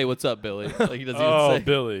 Okay, hey, what's up, Billy? Like he doesn't Oh, even say.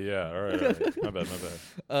 Billy. Yeah. All right. My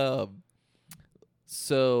bad.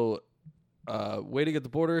 So, waiting at the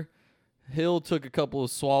border, Hill took a couple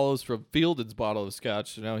of swallows from Fielding's bottle of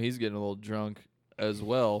scotch. So now he's getting a little drunk as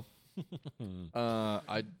well.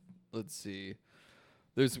 Let's see.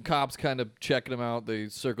 There's some cops kind of checking him out. They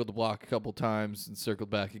circled the block a couple times and circled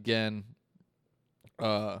back again.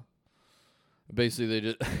 Basically, they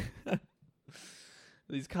just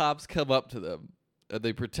these cops come up to them and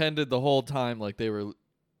they pretended the whole time like they were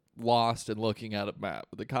lost and looking at a map.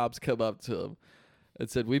 The cops come up to them and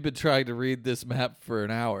said, "We've been trying to read this map for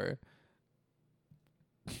an hour."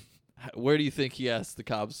 Where do you think he asked the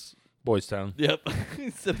cops? Boys Town. Yep. He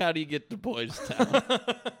said, "How do you get to Boys Town?"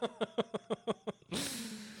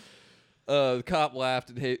 The cop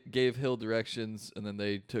laughed and gave Hill directions, and then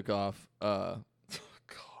they took off. God.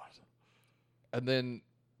 And then,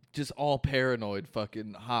 just all paranoid,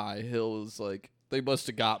 fucking high, Hill was like, "They must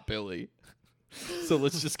have got Billy, so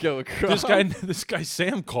let's just go across." This guy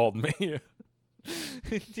Sam called me.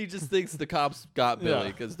 He just thinks the cops got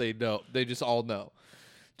Billy because they know. They just all know.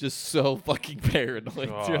 Just so fucking paranoid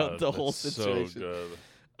throughout the whole situation.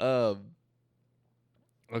 So good.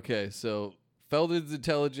 Okay, so Feldon's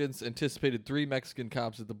intelligence anticipated 3 Mexican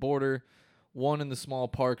cops at the border, 1 in the small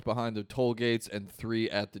park behind the toll gates, and 3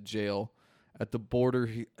 at the jail. At the border,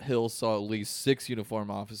 Hill saw at least 6 uniformed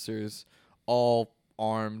officers, all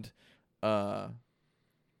armed.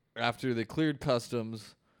 After they cleared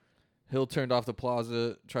customs, Hill turned off the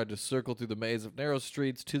plaza, tried to circle through the maze of narrow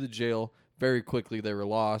streets to the jail. Very quickly, they were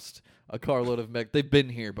lost. A carload of they've been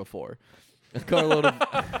here before. A carload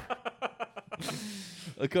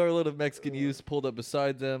of Mexican youths pulled up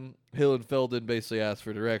beside them. Hill and Feldon basically asked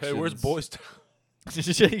for directions. Hey, where's Boys Town?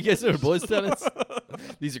 You guys know where Boys Town is?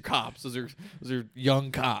 These are cops. Those are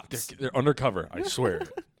young cops. They're undercover. I swear.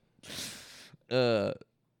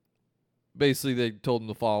 Basically, they told them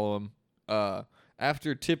to follow him.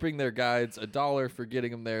 After tipping their guides $1 for getting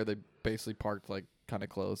them there, they basically parked like kind of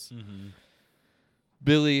close. Mm-hmm.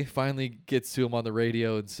 Billy finally gets to him on the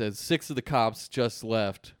radio and says, 6 of the cops just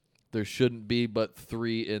left. There shouldn't be but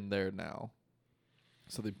 3 in there now.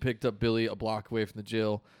 So they picked up Billy a block away from the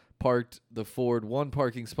jail, parked the Ford 1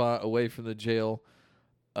 parking spot away from the jail.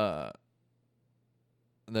 And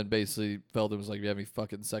then basically Feldon was like, "Do you have any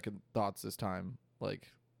fucking second thoughts this time?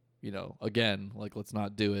 Like, again, like, let's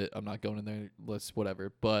not do it. I'm not going in there. Let's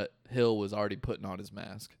whatever." But Hill was already putting on his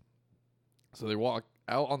mask. So they walk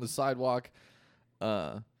out on the sidewalk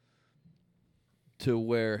to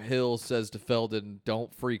where Hill says to Feldon,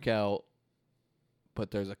 "Don't freak out."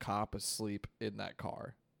 But there's a cop asleep in that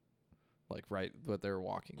car. Like right what they're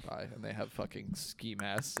walking by, and they have fucking ski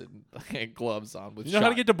masks and gloves on. With You know how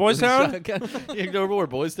to get to Boys Town? You know where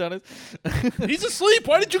Boys Town is? He's asleep.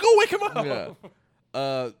 Why did you go wake him up?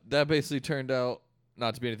 Yeah. That basically turned out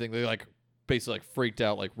not to be anything. They basically freaked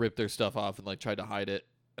out, ripped their stuff off and tried to hide it,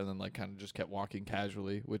 and then kind of just kept walking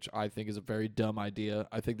casually, which I think is a very dumb idea.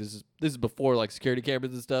 I think this is before security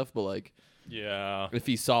cameras and stuff, but yeah, if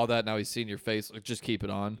he saw that, now he's seen your face, just keep it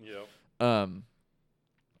on. Yep.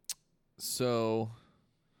 So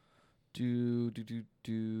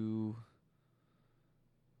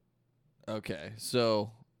okay,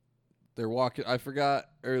 so they're walking. I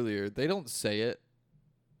forgot earlier. They don't say it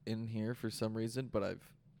in here for some reason, but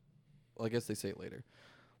I guess they say it later.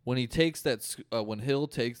 When he takes that, when Hill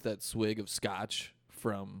takes that swig of scotch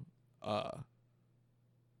from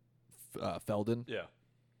Feldon, Yeah.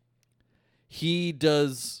 he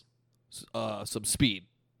does some speed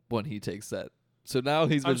when he takes that. So now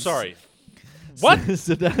he's been. I'm sorry. What?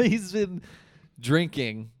 So now he's been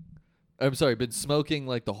drinking. Been smoking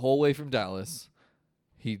the whole way from Dallas.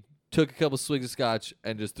 He took a couple swigs of scotch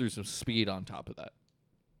and just threw some speed on top of that.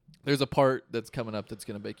 There's a part that's coming up that's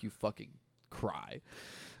gonna make you fucking cry.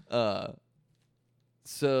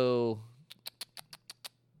 So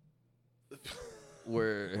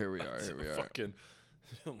here we are. Fucking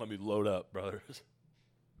let me load up, brothers.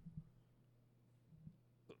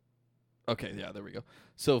 Okay, yeah, there we go.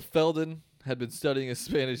 So Feldon had been studying a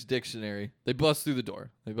Spanish dictionary. They bust through the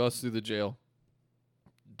door. They bust through the jail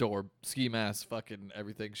door. Ski mask, fucking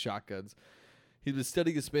everything, shotguns. He'd been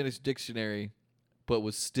studying a Spanish dictionary, but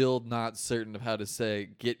was still not certain of how to say,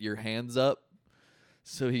 get your hands up.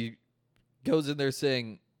 So he goes in there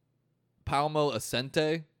saying, palmo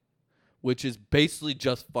asente, which is basically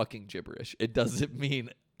just fucking gibberish. It doesn't mean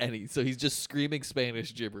any. So he's just screaming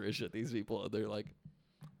Spanish gibberish at these people, and they're like,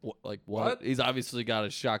 what? He's obviously got a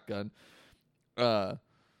shotgun.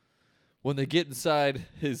 When they get inside,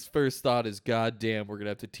 his first thought is, God damn, we're going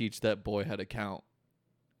to have to teach that boy how to count.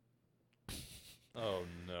 Oh,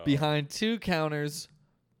 no. Behind 2 counters,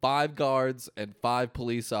 5 guards and 5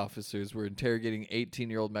 police officers were interrogating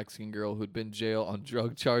 18-year-old Mexican girl who'd been in jail on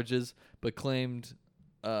drug charges, but claimed,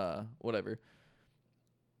 whatever.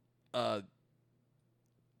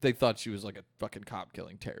 They thought she was like a fucking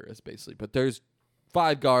cop-killing terrorist, basically. But there's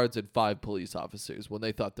 5 guards and 5 police officers when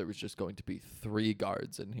they thought there was just going to be 3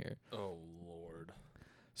 guards in here. Oh, Lord.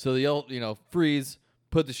 So they all, freeze,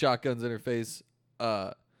 put the shotguns in her face.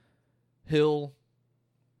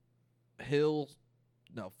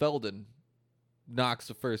 Feldon knocks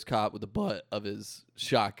the first cop with the butt of his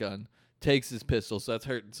shotgun, takes his pistol, so that's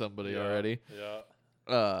hurting somebody already.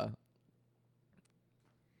 Yeah.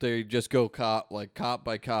 They just go cop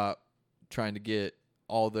by cop, trying to get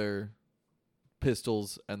all their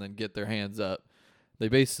pistols and then get their hands up. They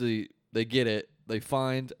get it. They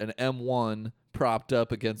find an M1 propped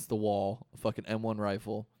up against the wall, a fucking M1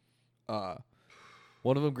 rifle.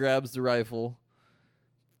 One of them grabs the rifle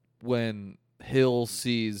when Hill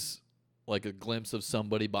sees like a glimpse of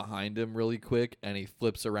somebody behind him really quick, and he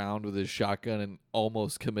flips around with his shotgun and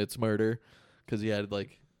almost commits murder because he had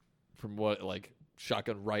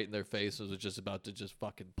shotgun right in their face. Was just about to just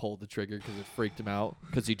fucking pull the trigger because it freaked him out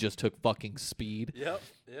because he just took fucking speed. Yep,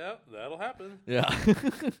 that'll happen. Yeah.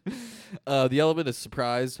 The element of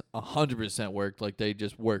surprise 100% worked. Like, they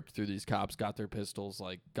just worked through these cops, got their pistols,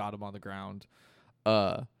 like, got them on the ground.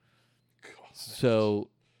 So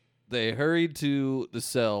they hurried to the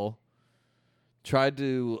cell, tried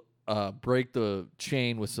to break the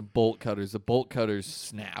chain with some bolt cutters. The bolt cutters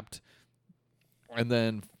snapped. And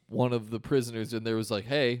then one of the prisoners in there was like,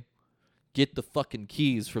 hey, get the fucking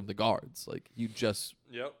keys from the guards. Like, you just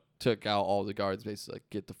took out all the guards, basically. Like,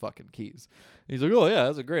 get the fucking keys. And he's like, oh, yeah,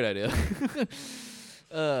 that's a great idea.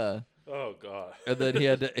 Oh, God. And then he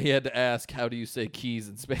had to ask, how do you say keys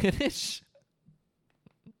in Spanish?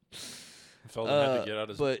 Feldon had to get out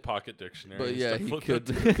his pocket dictionary. But yeah, he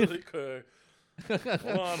could.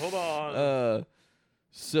 Hold on.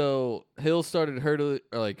 So Hill started hurting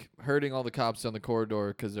all the cops down the corridor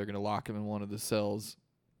because they're gonna lock him in one of the cells.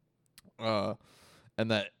 And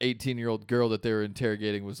that 18-year-old girl that they were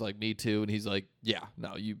interrogating was like, "Me too," and he's like, "Yeah,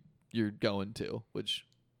 no, you're going to." Which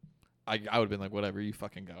I would have been like, "Whatever, you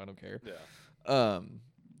fucking go. I don't care." Yeah.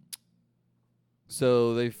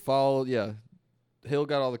 So they followed. Yeah, Hill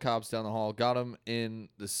got all the cops down the hall, got him in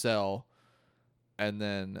the cell, and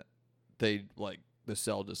then they the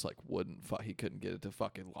cell just wouldn't. He couldn't get it to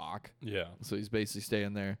fucking lock. Yeah. So he's basically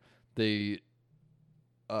staying there. They,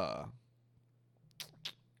 hold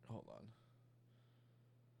on.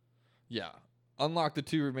 Yeah, Feldon unlocked the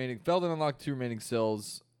 2 remaining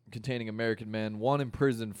cells containing American men. One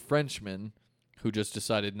imprisoned Frenchman, who just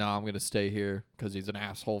decided, nah, I'm gonna stay here because he's an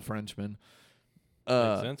asshole Frenchman.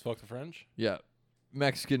 Makes sense. Fuck the French. Yeah,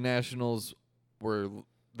 Mexican nationals were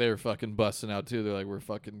fucking busting out too. They're like, we're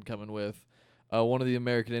fucking coming with. One of the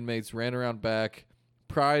American inmates ran around back,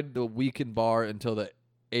 pried the weakened bar until the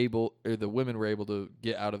women were able to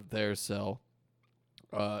get out of their cell.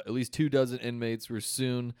 At least 24 inmates were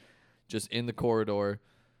soon just in the corridor,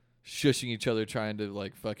 shushing each other, trying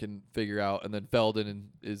to fucking figure out. And then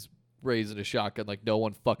Feldon is raising a shotgun, like, no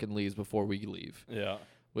one fucking leaves before we leave. Yeah,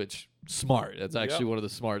 which smart. That's actually one of the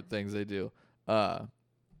smart things they do. And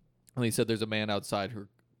he said there's a man outside who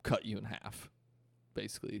cut you in half.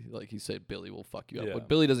 Basically, like he said, Billy will fuck you up. Yeah. But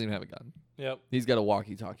Billy doesn't even have a gun. Yep. He's got a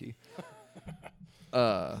walkie-talkie.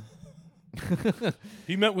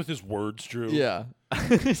 He meant with his words, Drew. Yeah.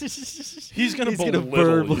 He's gonna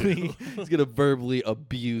belittle you. He's gonna verbally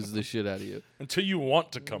abuse the shit out of you until you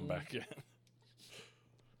want to come back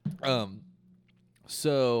in.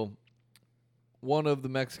 So one of the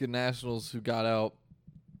Mexican nationals who got out,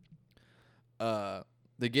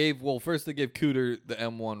 they gave Cooter the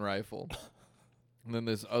M1 rifle. And then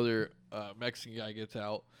this other Mexican guy gets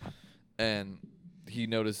out, and Hill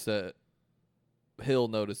noticed that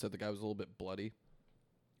the guy was a little bit bloody.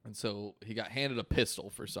 And so he got handed a pistol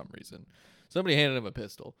for some reason. Somebody handed him a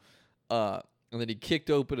pistol. And then he kicked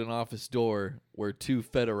open an office door where two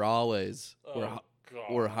federales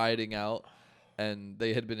were hiding out. And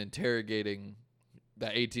they had been interrogating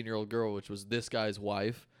that 18-year-old girl, which was this guy's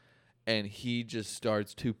wife. And he just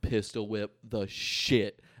starts to pistol whip the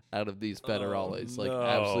shit out of these federales. Oh, like, no.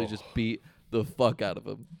 absolutely just beat the fuck out of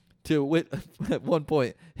them. At one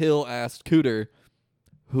point, Hill asked Cooter,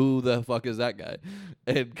 who the fuck is that guy?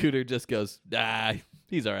 And Cooter just goes,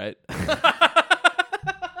 he's all right.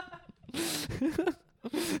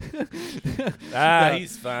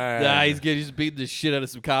 He's fine. He's good. He's just beating the shit out of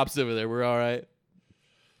some cops over there. We're all right.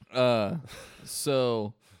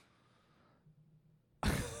 So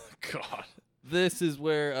God. this is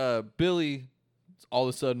where Billy all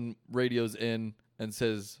of a sudden radios in and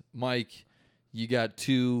says, Mike, you got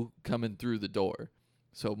two coming through the door.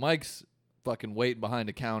 So Mike's fucking waiting behind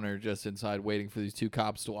a counter just inside waiting for these two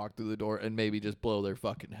cops to walk through the door and maybe just blow their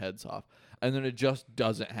fucking heads off. And then it just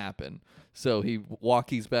doesn't happen. So he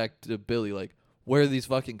walkies back to Billy like, where are these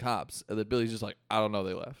fucking cops? And then Billy's just like, I don't know,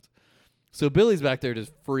 they left. So Billy's back there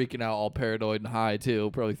just freaking out, all paranoid and high too,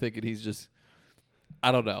 probably thinking he's just,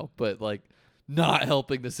 I don't know, but like not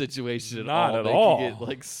helping the situation at all. Not at making all. it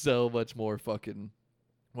like so much more fucking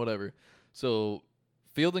whatever. So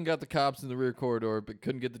Fielding got the cops in the rear corridor, but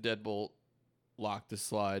couldn't get the deadbolt. Locked the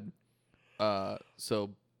slide.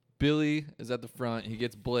 So Billy is at the front. He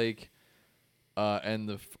gets Blake and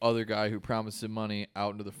the other guy who promised him money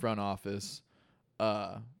out into the front office.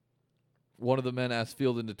 One of the men asked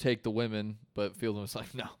Fielding to take the women, but Fielding was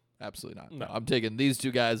like, no, absolutely not. No. I'm taking these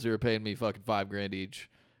two guys who are paying me fucking $5,000 each.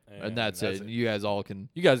 And that's it. it. You guys all can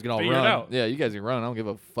all Figure it run. out. Yeah, you guys can run. I don't give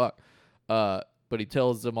a fuck. But he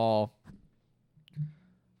tells them all,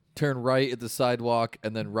 turn right at the sidewalk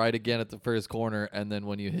and then right again at the first corner. And then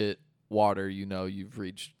when you hit water, you know you've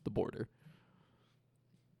reached the border.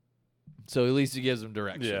 So at least he gives them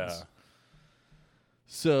directions. Yeah.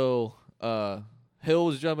 So Hill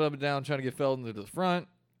was jumping up and down trying to get Felton to the front.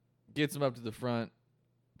 Gets him up to the front.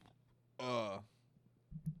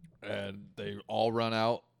 And they all run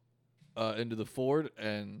out into the Ford.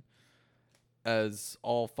 And as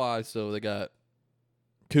all five, so they got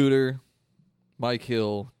Cooter, Mike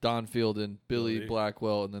Hill, Don Fielding, Billy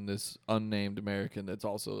Blackwell, and then this unnamed American that's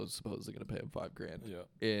also supposedly going to pay him $5,000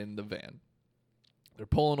 in the van. They're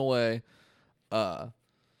pulling away, and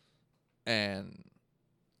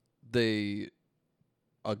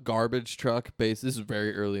a garbage truck. This is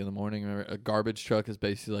very early in the morning. Remember, a garbage truck is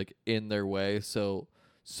basically like in their way, so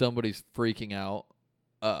somebody's freaking out,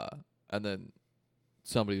 and then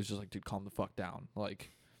somebody was just like, "Dude, calm the fuck down.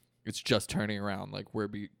 Like, it's just turning around. Like, we're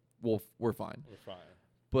fine." We're fine.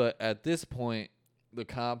 But at this point, the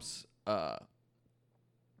cops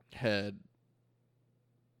had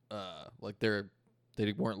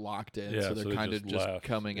they weren't locked in, Yeah, so they're so they kind of just just left.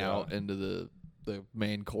 coming Yeah. out into the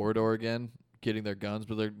main corridor again, getting their guns,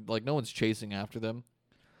 but they're like no one's chasing after them.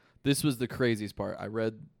 This was the craziest part. I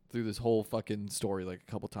read through this whole fucking story like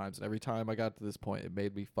a couple times, and every time I got to this point, it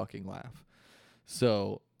made me fucking laugh.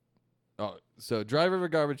 So driver of a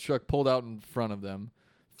garbage truck pulled out in front of them.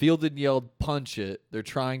 Fielding yelled, "Punch it." They're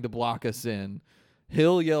trying to block us in.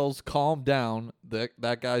 Hill yells, "Calm down."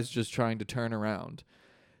 That guy's just trying to turn around.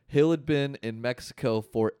 Hill had been in Mexico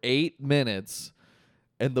for 8 minutes,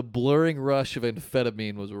 and the blurring rush of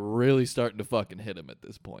amphetamine was really starting to fucking hit him at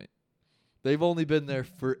this point. They've only been there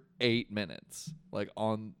for 8 minutes, like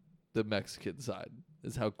on the Mexican side,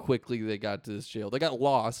 is how quickly they got to this jail. They got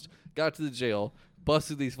lost, got to the jail,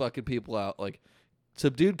 busted these fucking people out, like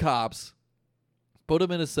subdued cops, put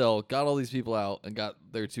them in a cell, got all these people out, and got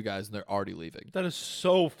their two guys, and they're already leaving. That is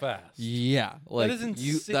so fast. Yeah, like is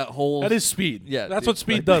insane. that is speed. Yeah, that's dude, what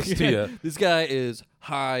speed like, does to you. This guy is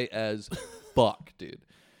high as fuck, dude.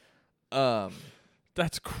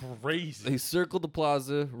 That's crazy. They circled the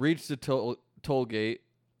plaza, reached the toll gate,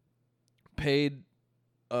 paid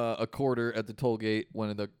a quarter at the toll gate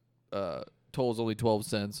when the toll is only 12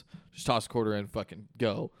 cents. Just toss a quarter in, fucking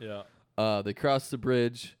go. Yeah. They cross the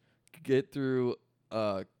bridge, get through.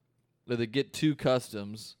 They get to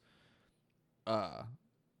customs.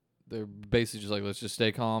 They're basically just like, let's just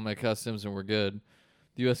stay calm at customs and we're good.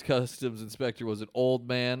 The U.S. Customs inspector was an old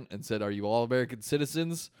man and said, "Are you all American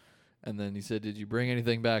citizens?" And then he said, "Did you bring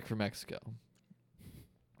anything back from Mexico?"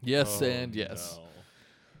 Yes and yes. No.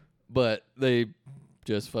 But they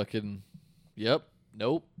just fucking, yep,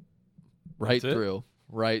 nope, right That's it? through,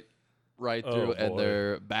 right Oh, through, and boy.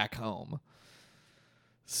 they're back home.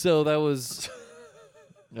 So that was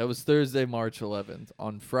That was Thursday, March 11th.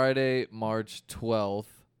 On Friday, March 12th,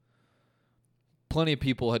 plenty of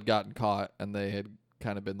people had gotten caught, and they had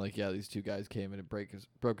kind of been like, yeah, these two guys came in and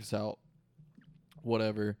broke us out.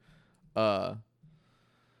 Whatever.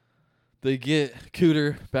 They get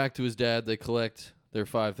Cooter back to his dad. They collect their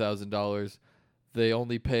 $5,000. They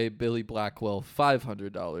only pay Billy Blackwell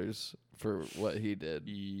 $500 for what he did.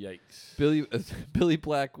 Yikes. Billy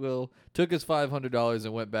Blackwell took his $500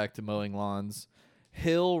 and went back to mowing lawns.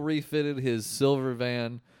 Hill refitted his silver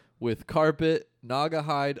van with carpet, Naga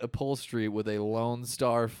hide upholstery with a Lone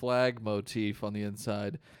Star flag motif on the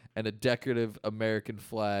inside and a decorative American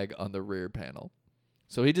flag on the rear panel.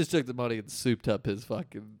 So he just took the money and souped up his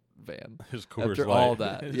fucking van. His Coors After Light. all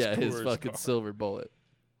that. His Yeah, his Coors fucking car. silver bullet.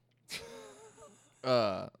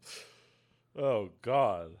 Oh,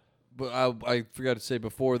 God. But I forgot to say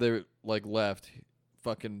before they left,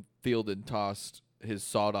 fucking Fielden tossed his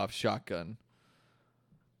sawed-off shotgun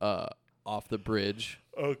off the bridge.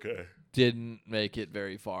 Okay. Didn't make it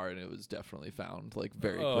very far, and it was definitely found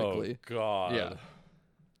very quickly. Oh, God. Yeah,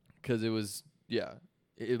 because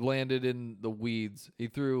it landed in the weeds. He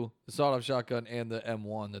threw the sawed-off shotgun and the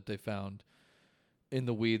M1 that they found in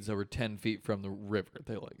the weeds that were 10 feet from the river.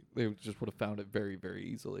 They just would have found it very, very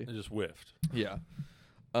easily. It just whiffed. Yeah.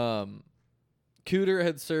 Cooter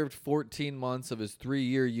had served 14 months of his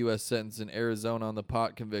 3-year U.S. sentence in Arizona on the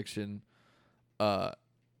pot conviction.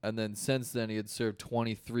 And then since then, he had served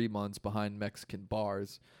 23 months behind Mexican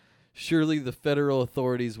bars. Surely the federal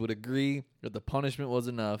authorities would agree that the punishment was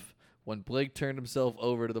enough. When Blake turned himself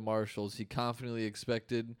over to the marshals, he confidently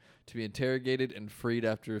expected to be interrogated and freed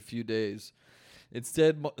after a few days.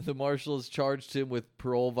 Instead, the marshals charged him with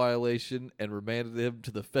parole violation and remanded him to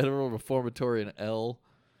the federal reformatory in El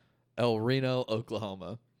Reno,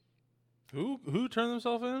 Oklahoma. Who turned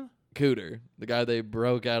himself in? Cooter, the guy they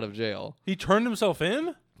broke out of jail, He turned himself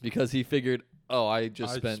in? because he figured, oh, I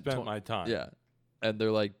just spent my time. yeah, and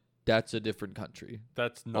they're like, that's a different country.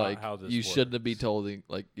 That's not Like, how this you works. shouldn't be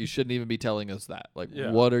you shouldn't even be telling us that. Like,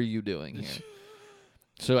 Yeah. what are you doing here?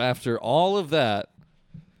 So after all of that,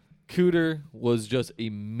 Cooter was just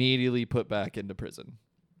immediately put back into prison.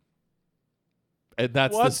 And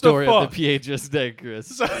that's What the the story of fuck? the Piedras Negras.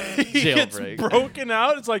 So he gets Jailbreak. broken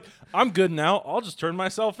out. It's like, I'm good now. I'll just turn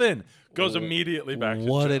myself in. Goes immediately back to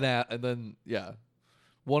What jail. and then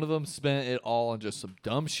one of them spent it all on just some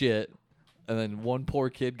dumb shit, and then one poor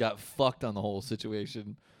kid got fucked on the whole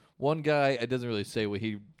situation. One guy, it doesn't really say what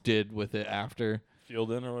he did with it after.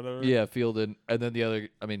 Field-in or whatever? Yeah, Fielden, and then the other,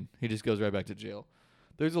 he just goes right back to jail.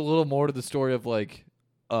 There's a little more to the story of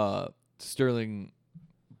Sterling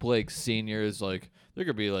Blake Sr. is there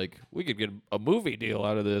could be we could get a movie deal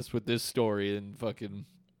out of this with this story and fucking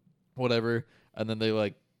whatever. And then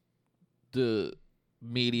they the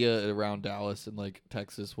media around Dallas and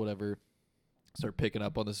Texas, whatever, start picking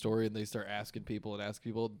up on the story, and they start asking people.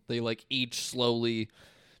 They each slowly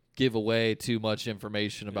give away too much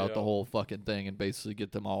information about the whole fucking thing and basically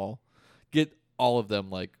get all of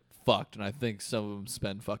them fucked. And I think some of them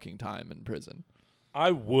spend fucking time in prison.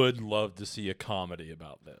 I would love to see a comedy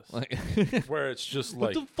about this. Where it's just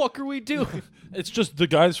what the fuck are we doing? it's just the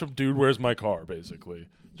guys from Dude, Where's My Car, basically.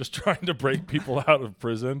 Just trying to break people out of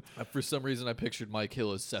prison. For some reason, I pictured Mike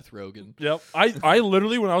Hill as Seth Rogen. Yep. I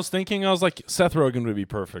literally, when I was thinking, I was like, Seth Rogen would be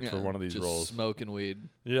perfect for one of these just roles. smoking weed.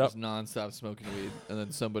 Yep. Just nonstop smoking weed. And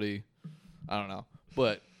then somebody, I don't know.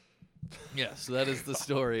 But, yeah, so that is the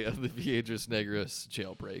story of the Piedras Negras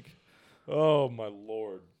jailbreak. Oh, my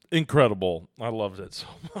Lord. Incredible. I loved it so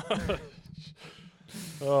much.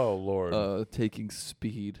 Oh, Lord. Taking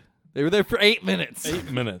speed. They were there for 8 minutes.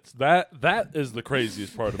 8 minutes. That is the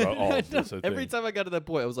craziest part about all of this, I think. Every time I got to that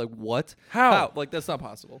point, I was like, what? How? That's not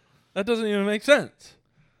possible. That doesn't even make sense.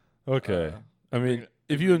 Okay.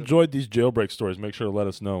 If you enjoyed these jailbreak stories, make sure to let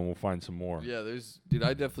us know and we'll find some more. Yeah, dude,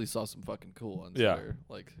 I definitely saw some fucking cool ones. Yeah. There.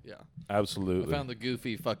 Absolutely. I found the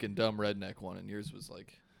goofy fucking dumb redneck one, and yours was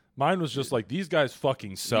Mine was just these guys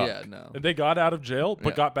fucking suck. Yeah, no. And they got out of jail,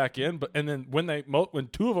 but got back in. And then when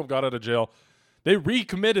two of them got out of jail, they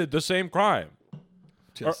recommitted the same crime.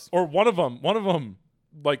 Or one of them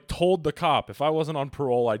told the cop, if I wasn't on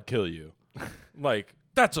parole, I'd kill you.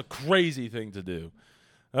 That's a crazy thing to do.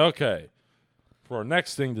 Okay. For our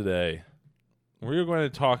next thing today, we're going to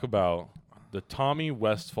talk about the Tommy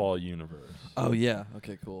Westphall universe. Oh, yeah.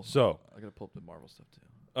 Okay, cool. So, I got to pull up the Marvel stuff, too.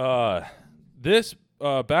 This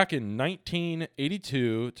back in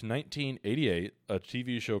 1982 to 1988, a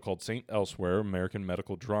TV show called St. Elsewhere, American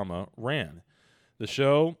medical drama, ran. The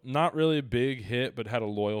show, not really a big hit, but had a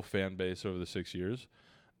loyal fan base over the 6 years.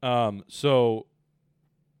 So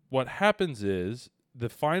what happens is, the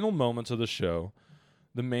final moments of the show,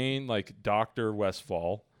 the main like Dr.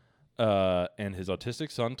 Westfall and his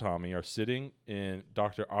autistic son Tommy are sitting in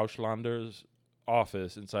Dr. Auschlander's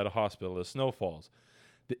office inside a hospital as snow falls.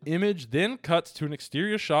 The image then cuts to an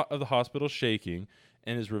exterior shot of the hospital shaking,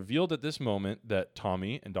 and is revealed at this moment that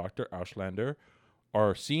Tommy and Dr. Auschlander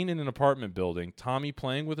are seen in an apartment building, Tommy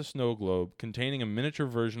playing with a snow globe containing a miniature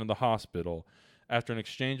version of the hospital. After an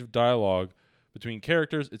exchange of dialogue between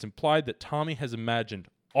characters, it's implied that Tommy has imagined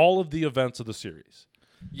all of the events of the series.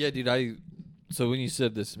 Yeah, dude, so when you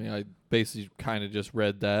said this to me, I basically kind of just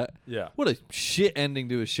read that. Yeah. What a shit ending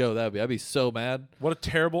to a show that would be. I'd be so mad. What a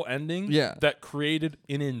terrible ending. Yeah. That created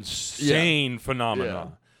an insane phenomenon.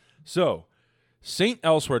 Yeah. So, St.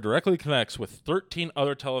 Elsewhere directly connects with 13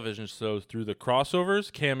 other television shows through the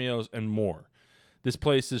crossovers, cameos, and more. This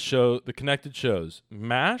places the connected shows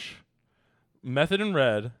MASH, Method and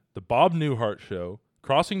Red, The Bob Newhart Show,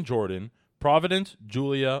 Crossing Jordan, Providence,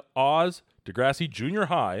 Julia, Oz, Degrassi Junior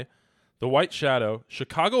High, The White Shadow,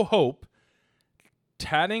 Chicago Hope,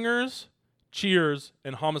 Tattingers, Cheers,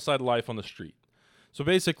 and Homicide: Life on the Street. So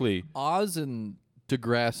basically, Oz and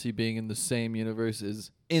Degrassi being in the same universe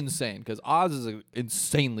is insane because Oz is an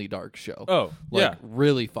insanely dark show. oh, like, yeah.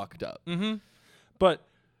 really fucked up. Mm-hmm. But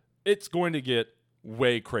it's going to get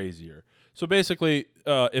way crazier. So basically,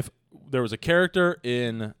 if there was a character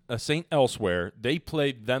in a St. Elsewhere, they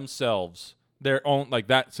played themselves, their own, like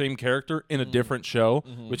that same character in a different show,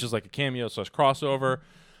 which is like a cameo / crossover.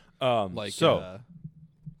 Like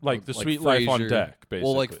the like Sweet Life on Frasier. Deck, basically.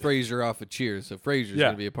 Well, like Frasier off of Cheers, so Frasier's Yeah.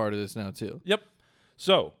 gonna be a part of this now too. Yep.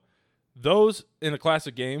 So, those in a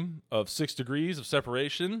classic game of 6 degrees of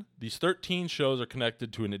separation, these 13 shows are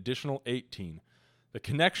connected to an additional 18. The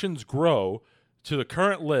connections grow to the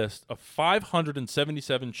current list of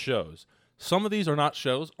 577 shows. Some of these are not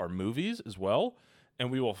shows, are movies as well, and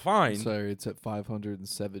we will find Sorry, it's at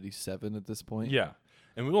 577 at this point. yeah,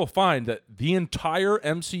 and we will find that the entire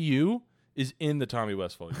MCU is in the Tommy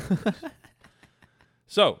Westphal universe.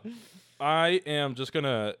 So, I am just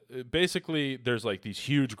gonna basically. There's like these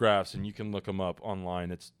huge graphs, and you can look them up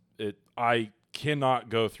online. I cannot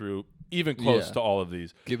go through even close Yeah. to all of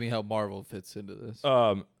these. Give me how Marvel fits into this.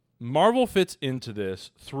 Marvel fits into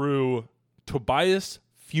this through Tobias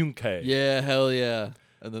Funke. Yeah, hell yeah.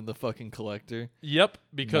 And then the fucking collector. Yep,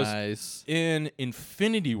 because Nice. in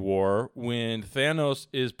Infinity War, when Thanos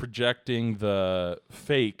is projecting the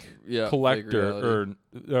fake Yeah, fake collector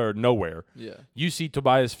or nowhere, Yeah. you see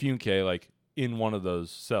Tobias Funke like in one of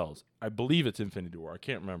those cells. I believe it's Infinity War. I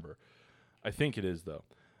can't remember. I think it is though.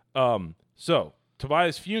 So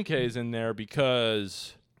Tobias Funke is in there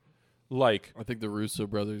because, like, I think the Russo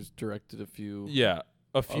brothers directed a few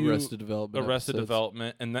a few Arrested Development Arrested episodes.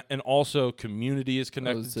 Development, and also Community is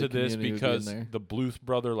connected say to this Community would be in because there. the Bluth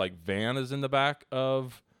brother like van is in the back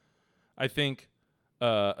of, I think,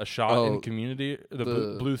 a shot in Oh, Community. The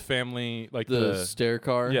the- Bluth family, like the stair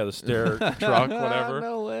car. the stair truck, whatever.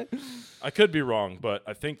 No way. I could be wrong, but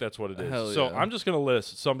I think that's what it is. Hell So yeah. I'm just gonna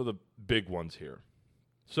list some of the big ones here.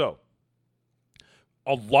 So,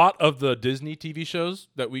 a lot of the Disney TV shows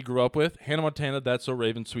that we grew up with, Hannah Montana, That's So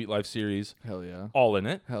Raven, Sweet Life series, Hell yeah. all in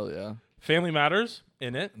it. Hell yeah. Family Matters,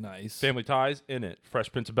 in it. Nice. Family Ties, in it.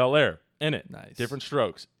 Fresh Prince of Bel-Air, in it. Nice. Different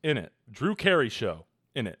Strokes, in it. Drew Carey Show,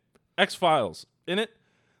 in it. X-Files, in it.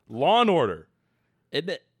 Law and Order, Isn't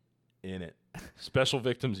it? in it. Special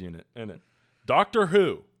Victims Unit, in it. Doctor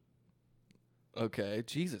Who, Okay.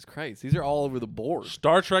 Jesus Christ. These are all over the board.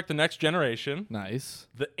 Star Trek The Next Generation, Nice.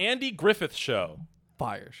 The Andy Griffith Show,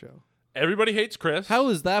 Fire show. Everybody Hates Chris. How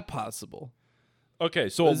is that possible? Okay,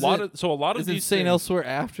 so Is a lot it- of Is these it St. things, Elsewhere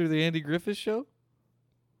after the Andy Griffith show?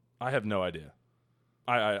 I have no idea.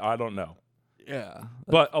 I don't know. Yeah.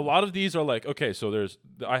 But a lot of these are like, okay, so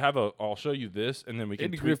I'll show you this, and then we can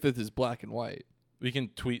Andy tweet, Griffith is black and white. we can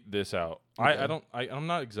tweet this out. Okay. I'm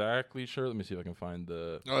not exactly sure. Let me see if I can find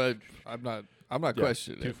the I'm not yeah,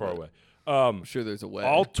 questioning too it, far but away. I'm sure there's a way.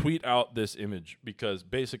 I'll tweet out this image because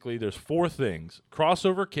basically there's 4 things: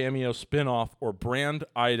 crossover, cameo, spin-off, or brand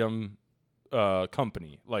item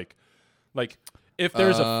company. Like if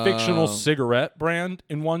there's a fictional cigarette brand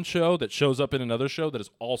in one show that shows up in another show that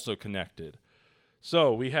is also connected.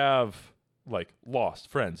 So we have like Lost,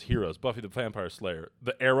 Friends, Heroes, Buffy the Vampire Slayer,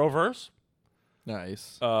 the Arrowverse.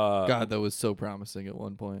 Nice. Uh, God, that was so promising at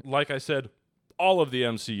one point. like I said, all of the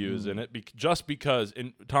MCU is in it just because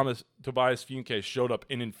Tobias Funke showed up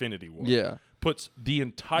in Infinity War. Yeah. Puts the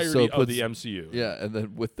entirety So of puts- the MCU. Yeah, and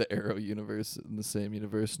then with the Arrow universe in the same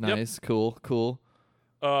universe. Yep. Nice. Cool.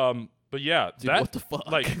 But yeah, Dude, what the fuck?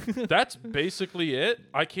 Like that's basically it.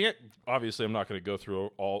 I'm not going to go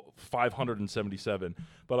through all 577,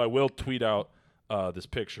 but I will tweet out this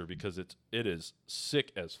picture because it is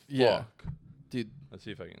sick as fuck. Yeah. Dude, Let's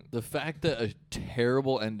see if I can. the fact that a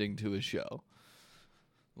terrible ending to a show,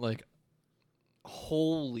 like,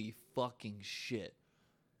 holy fucking shit.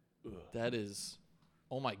 That is,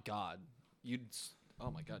 oh my god. You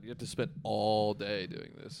have to spend all day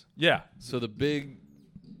doing this. Yeah. So the big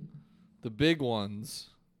ones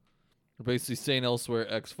are basically Staying Elsewhere,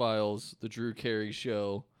 X-Files, The Drew Carey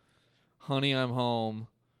Show, Honey, I'm Home,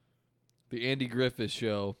 The Andy Griffith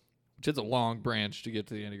Show, which is a long branch to get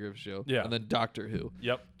to the Andy Griffith Show. Yeah. And then Doctor Who.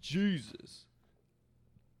 Yep. Jesus.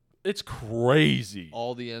 It's crazy.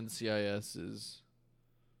 All the NCISs.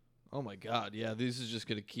 Oh my god, yeah, this is just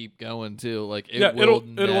gonna keep going too. Like it'll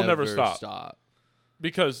never stop.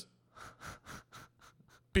 Because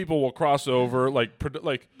people will cross over, like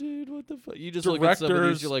dude, what the fuck? You just look at some of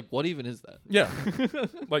these, you're like, what even is that? yeah,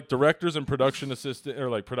 like directors and production assistant or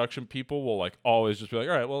like production people will like always just be like,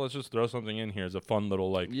 all right, well, let's just throw something in here as a fun little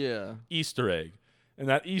like Yeah. Easter egg, and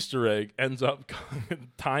that Easter egg ends up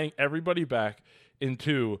tying everybody back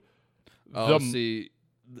into Oh, see,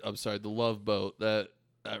 I'm sorry, the Love Boat, that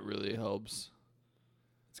really helps.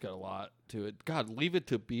 It's got a lot to it. God, Leave It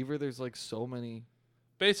to Beaver. There's like so many.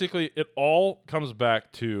 Basically, it all comes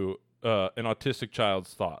back to an autistic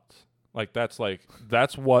child's thoughts. Like that's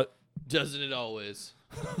what. Doesn't it always?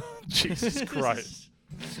 Jesus Christ!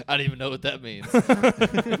 I don't even know what that means.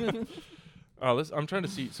 I'm trying to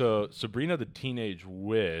see. So Sabrina the Teenage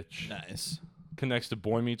Witch Nice. connects to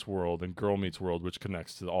Boy Meets World and Girl Meets World, which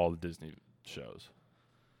connects to all the Disney shows.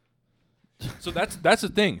 So that's the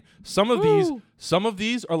thing. Some of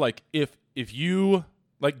these are like if you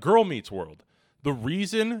like Girl Meets World. The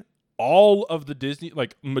reason all of the Disney,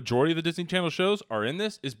 like majority of the Disney Channel shows are in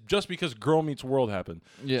this is just because Girl Meets World happened.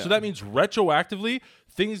 Yeah. So that means retroactively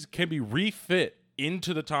things can be refit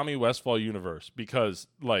into the Tommy Westphall universe because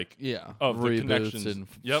like Yeah. of the Reboots connections and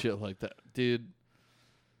Yep. shit like that. Dude,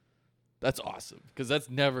 that's awesome because that's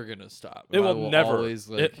never going to stop. It I will never. Always,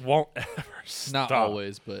 like, It won't ever stop. not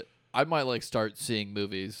always, but I might like start seeing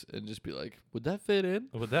movies and just be like, would that fit in?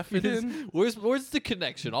 Would that fit in? Where's the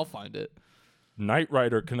connection? I'll find it. Knight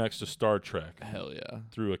Rider connects to Star Trek Hell yeah.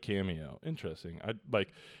 through a cameo. Interesting. I like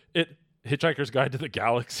it. Hitchhiker's Guide to the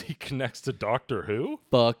Galaxy connects to Doctor Who.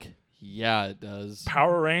 Fuck yeah, it does.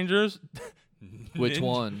 Power Rangers. Which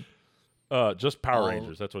one? Just Power All-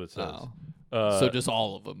 Rangers. That's what it says. Oh. So just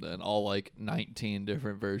all of them then, all like 19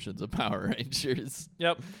 different versions of Power Rangers.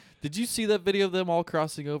 Yep. Did you see that video of them all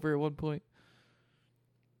crossing over at one point?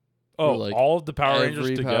 Oh, like all of the Power Rangers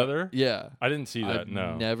Every together. Yeah. I didn't see that. I've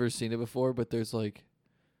No. never seen it before, but there's like,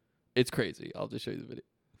 it's crazy. I'll just show you the video.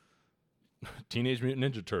 Teenage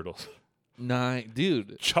Mutant Ninja Turtles.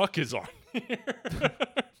 Dude. Chuck is on here.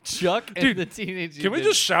 Chuck and Dude, the Teenage Can we Mutant-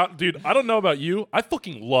 just shout, dude? I don't know about you. I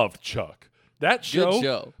fucking loved Chuck. That show, Good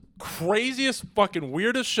show. craziest fucking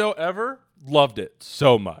weirdest show ever. Loved it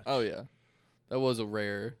so much. Oh yeah, that was a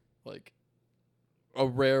rare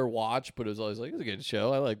watch, but it was always like, it's a good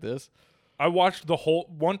show. I like this. I watched the whole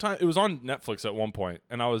one time. It was on Netflix at one point,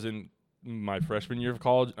 and I was in my freshman year of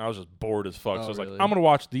college, and I was just bored as fuck. Oh, So I was really? like, I'm gonna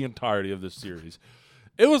watch the entirety of this series.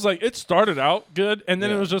 It was like it started out good, and then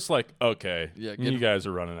Yeah. it was just like, okay, Yeah, you guys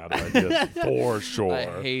are running out of ideas for sure.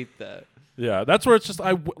 I hate that. Yeah, that's where it's just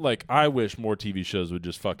I wish more TV shows would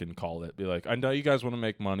just fucking call it. Be like, I know you guys want to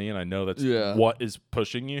make money, and I know that's Yeah. what is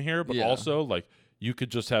pushing you here, but Yeah. also like you could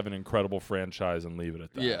just have an incredible franchise and leave it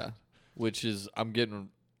at that. Yeah, which is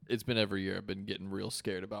it's been every year. I've been getting real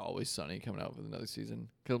scared about Always Sunny coming out with another season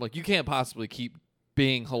because I'm like, you can't possibly keep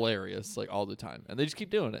being hilarious like all the time, and they just keep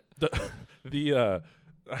doing it. The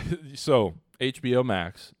so HBO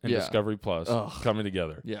Max and Yeah. Discovery Plus Ugh. coming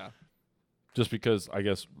together. Yeah, Just because I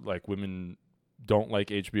guess like women don't like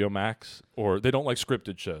HBO Max or they don't like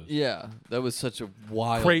scripted shows. yeah, that was such a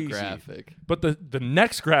wild Crazy. graphic. But the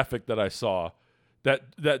next graphic that I saw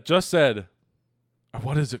that just said,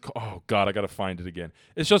 what is it called? Oh God, I gotta find it again.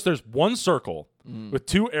 It's just there's one circle with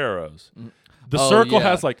two arrows. The Oh, circle yeah.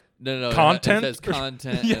 has like No, content. It says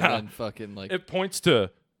content, Yeah. and then fucking like it points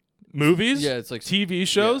to movies, Yeah, it's like- TV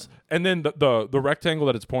shows, and then the rectangle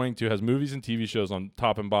that it's pointing to has movies and TV shows on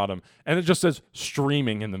top and bottom, and it just says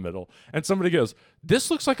streaming in the middle. And somebody goes, "This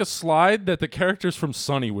looks like a slide that the characters from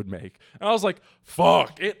Sunny would make." And I was like,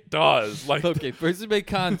 "Fuck, it does!" Like, okay, first we make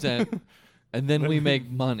content, and then we make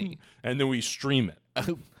money. and then we stream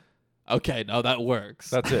it. Okay, no, that works.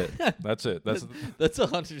 That's it. That's it. That's That's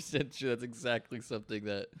 100% true. That's exactly something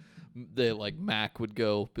that they like Mac would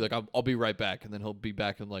go be like, I'll be right back, and then he'll be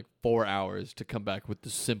back in like 4 hours to come back with the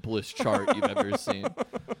simplest chart you've ever seen.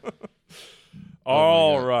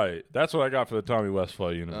 All God. right. That's what I got for the Tommy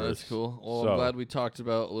Westphal universe. That's cool. Well, So- I'm glad we talked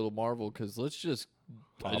about a little Marvel because let's just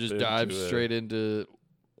Pop dive into it. straight into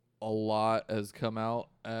a lot has come out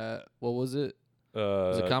at what was it?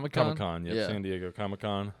 Was it Comic-Con? Comic-Con, yep, Yeah. San Diego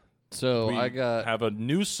Comic-Con. So We I got have a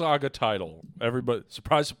new saga title. Everybody,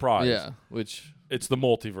 surprise, surprise. yeah, which It's the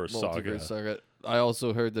multiverse, multiverse saga. saga. I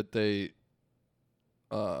also heard that they,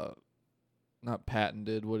 not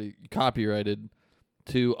patented, copyrighted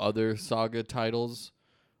 2 other saga titles,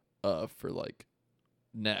 for like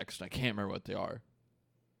next. I can't remember what they are.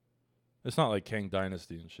 It's not like Kang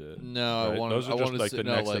Dynasty and shit. No, Right? I wanted. Those are I just wanted like to the say,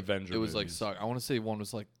 no, next like, Avenger It was like movies. saga. I want to say one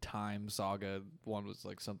was like Time Saga. One was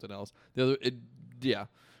like something else. The other, yeah.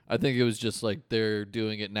 I think it was just like they're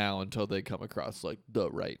doing it now until they come across like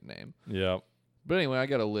the right name. Yeah. But anyway, I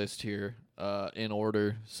got a list here, in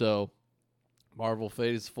order. So, Marvel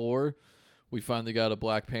Phase 4, we finally got a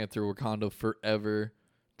Black Panther Wakanda Forever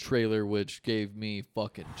trailer, which gave me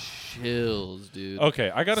fucking chills, dude. Okay,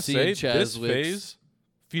 I gotta say, Seeing this Chazwick's- phase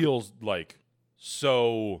feels like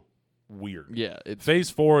so weird. Yeah, it's Phase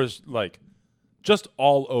 4 is like just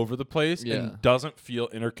all over the place Yeah. and doesn't feel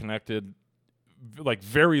interconnected. Like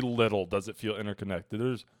very little does it feel interconnected.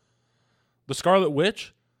 There's the Scarlet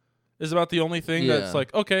Witch is about the only thing that's Yeah.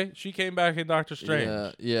 like, okay, she came back in Doctor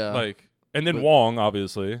Strange. yeah. Like, and then But- Wong,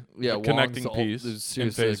 obviously, Yeah, the connecting Wong's piece is in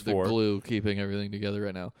seriously Phase like the 4. glue keeping everything together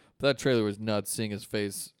right now. But that trailer was nuts, seeing his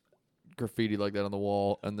face graffiti like that on the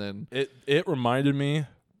wall, and then It reminded me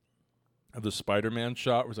of the Spider-Man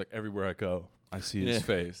shot where it's like everywhere I go, I see his Yeah.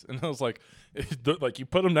 face, and I was like, like you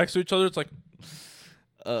put them next to each other, it's like,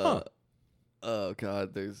 oh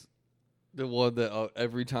god, there's the one that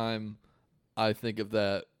every time I think of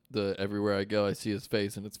that, the everywhere I go I see his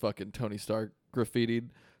face and it's fucking Tony Stark graffitied.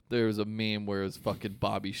 There was a meme where it's fucking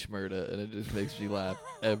Bobby Shmurda, and it just makes me laugh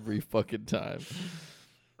every fucking time.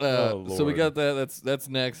 Oh, So we Lord. got that. That's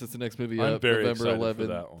next. That's the next movie I'm up, very November excited 11th. for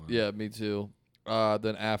that one. Yeah, me too.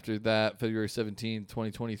 Then after that, February 17th,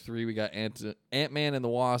 2023, we got Ant-Man and the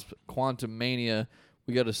Wasp: Quantumania.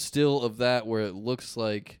 We got a still of that where it looks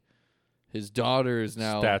like his daughter is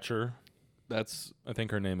now. Stature. That's I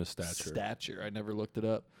think her name is Stature. Stature. I never looked it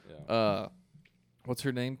up. Yeah. What's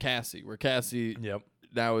her name? Cassie. Where Cassie Yep.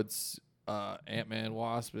 now it's Ant-Man,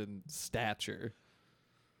 Wasp, and Stature.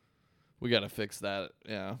 We gotta fix that.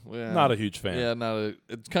 Yeah. Not a huge fan. Yeah, not a.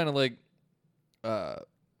 It's kind of like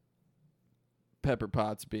Pepper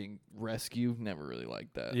Potts being Rescue. Never really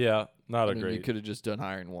liked that. Yeah, not I a mean, great. you could have just done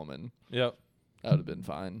Iron Woman. Yep. That would have been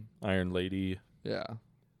fine. Iron Lady. Yeah.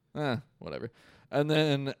 Whatever. And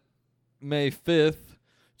then May 5th,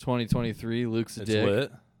 2023, Luke's a It's dick.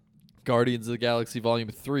 lit. Guardians of the Galaxy Volume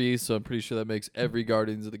 3, so I'm pretty sure that makes every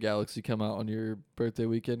Guardians of the Galaxy come out on your birthday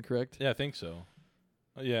weekend, correct? Yeah, I think so.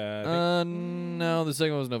 Yeah. I think, No, the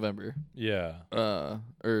second one was November. yeah.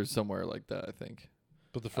 Or somewhere like that, I think.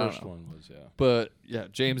 But the I don't first know. one was, yeah. But yeah,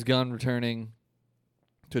 James Gunn returning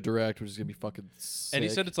to direct, which is gonna be fucking sick. And he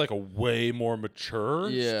said it's like a way more mature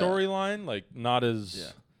Yeah. storyline, like not as.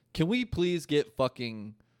 yeah. Can we please get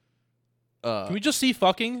fucking? Can we just see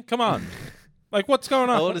fucking? Come on. Like what's going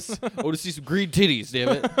on? I want to see some green titties, damn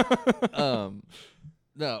it.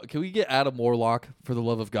 No, can we get Adam Warlock for the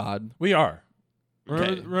love of God? We are.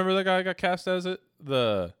 Remember, Okay. remember that guy got cast as it?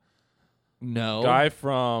 The No, guy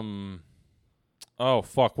from. Oh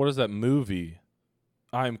fuck! What is that movie?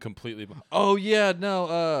 I'm completely. Oh yeah,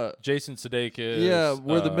 no. Jason Sudeikis. Yeah,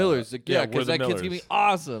 we're the Millers. Yeah, We're because the that kid's gonna be Millers.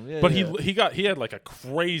 awesome. Yeah, But yeah. he had like a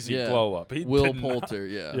crazy Yeah. glow up. He Will did not- Poulter.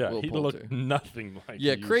 Yeah, yeah, Will he Poulter. looked nothing like.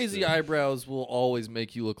 Yeah, he used crazy to. eyebrows will always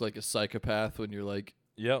make you look like a psychopath when you're like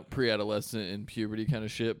Yep. pre-adolescent and puberty kind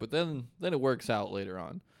of shit. But then it works out later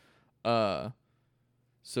on.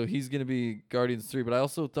 So he's gonna be Guardians 3. But I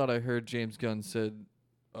also thought I heard James Gunn said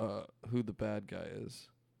who the bad guy is.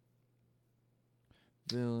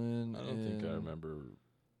 Villain. I don't think I in remember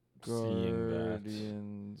seeing that.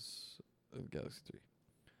 Guardians of the Galaxy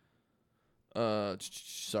 3.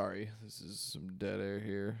 Sorry, this is some dead air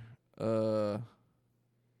here.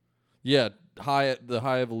 Yeah, the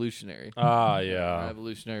High Evolutionary. Ah, High yeah.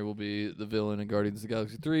 Evolutionary will be the villain in Guardians of the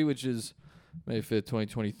Galaxy 3, which is May 5th,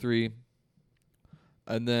 2023.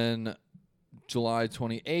 And then July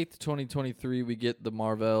 28th, 2023, we get the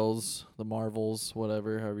Marvels,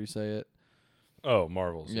 whatever, however you say it. Oh,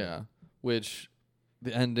 Marvels. Yeah, which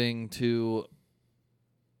the ending to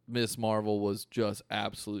Miss Marvel was just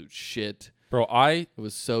absolute shit. Bro, I It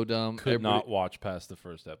was so dumb. could not watch past the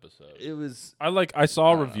first episode. It was I saw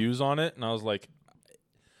I don't know. reviews on it and I was like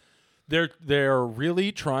they're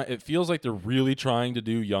really trying it feels like they're really trying to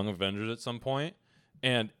do Young Avengers at some point,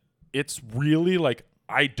 and it's really like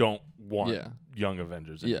I don't want Yeah. Young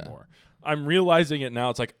Avengers Yeah. anymore. I'm realizing it now.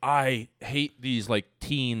 It's like I hate these like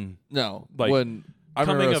teen. No, Like, when I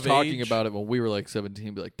remember coming us of talking age. about it when we were like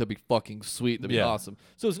 17, be like, that'd be fucking sweet, that'd be Yeah. awesome.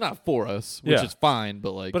 So it's not for us, which Yeah. is fine,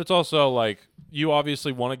 but like, But it's also like you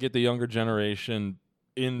obviously want to get the younger generation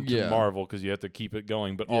into Yeah. Marvel because you have to keep it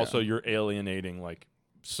going. But Yeah. also you're alienating like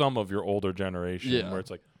some of your older generation Yeah. where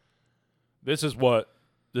it's like this is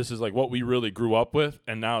like what we really grew up with,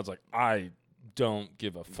 and now it's like I don't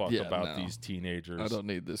give a fuck Yeah, about no. these teenagers. I don't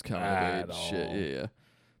need this kind at of age shit. all. Yeah.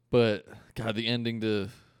 But God, the ending to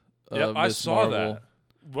I Miss saw Marvel, that.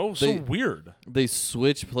 Well, so They- weird. They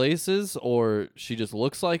switch places, or she just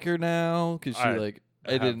looks like her now because she I like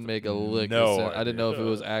it have didn't make a lick no of sense. I didn't know if it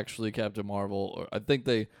idea. was actually Captain Marvel, or I think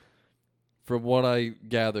they, from what I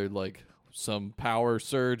gathered, like some power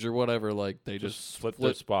surge or whatever, like they just Flip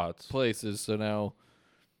their spots. places. So now,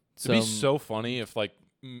 It'd be so funny if like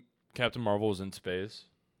Captain Marvel was in space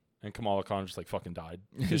and Kamala Khan just like fucking died.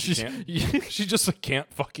 'Cause she can't. She just like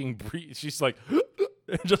can't fucking breathe. She's like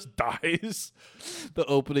and just dies. the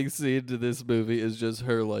opening scene to this movie is just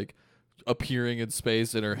her like appearing in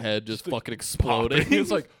space and her head just fucking exploding. Popping.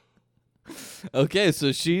 It's like okay,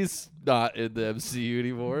 so she's not in the MCU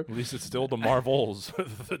anymore. at least it's still the Marvels,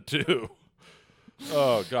 the two.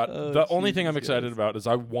 Oh god! Oh, the only thing I'm Jesus, excited guys. about is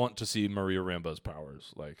I want to see Maria Rambo's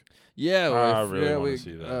powers. Like, Yeah, well, I really forgot wanna we,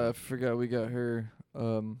 see that. I forgot we got her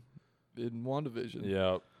in WandaVision.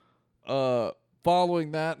 yeah,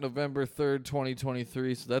 Following that, November 3rd,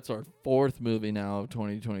 2023. So that's our fourth movie now of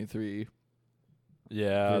 2023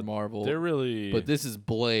 yeah. for Marvel. They're really. But this is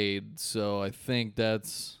Blade, so I think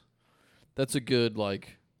that's a good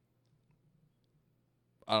like.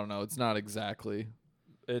 I don't know. It's not exactly.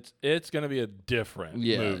 it's gonna be a different.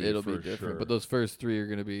 Yeah, movie it'll for be different. sure. But those first three are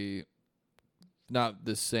gonna be not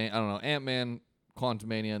the same. I don't know. Ant-Man,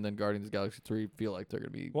 Quantumania, and then Guardians of the Galaxy 3 feel like they're gonna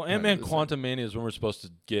be. Well, kinda Ant-Man the same. Quantum Mania is when we're supposed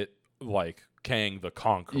to get like Kang the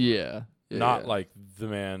Conqueror. Yeah. Yeah, Not yeah. like the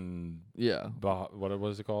man. Yeah. What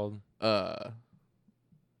was it called? Uh.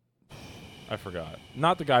 I forgot.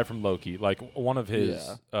 Not the guy from Loki. Like one of his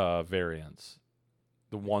variants.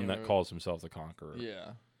 The one Can't that remember. calls himself the Conqueror.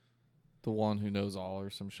 Yeah. The one who knows all or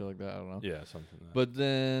some shit like that. I don't know. Yeah, something. Like that. But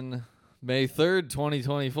then May 3rd,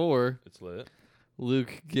 2024, it's lit.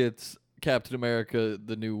 Luke gets Captain America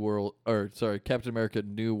Captain America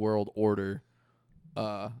New World Order.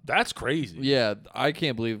 That's crazy. Yeah, I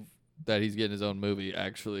can't believe that he's getting his own movie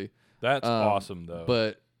actually. That's awesome though.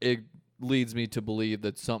 But it leads me to believe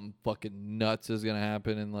that something fucking nuts is going to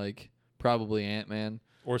happen in like probably Ant-Man.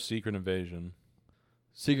 or Secret Invasion.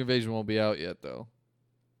 Secret Invasion won't be out yet though.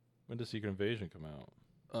 When does Secret Invasion come out?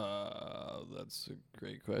 That's a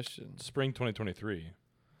great question. Spring 2023.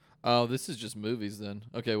 Oh, this is just movies then.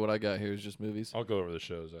 Okay, what I got here is just movies. I'll go over the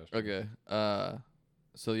shows after. Okay.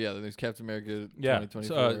 So yeah, then there's Captain America Yeah.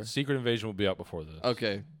 2024. Secret Invasion will be out before this.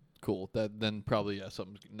 Okay, cool. That then probably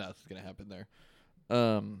something nuts is gonna happen there.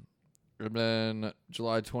 And then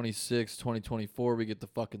July 26, 2024, we get the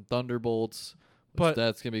fucking Thunderbolts. But-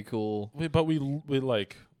 That's gonna be cool. But we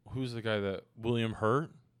like who's the guy that William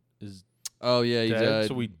Hurt is Oh yeah, he dead, died.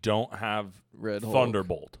 so we don't have Red Hulk.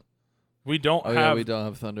 Thunderbolt. We don't Oh yeah, have we don't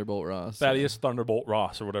have Thunderbolt Ross. Thaddeus Thunderbolt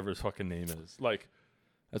Ross or whatever his fucking name is. Like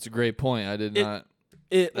That's a great point. I did not.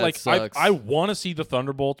 it That like sucks. I want to see the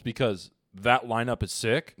Thunderbolts because that lineup is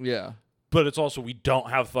sick, Yeah. but it's also we don't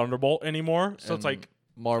have Thunderbolt anymore. So it's And like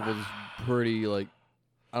Marvel's pretty like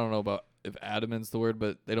I don't know about if adamant's the word,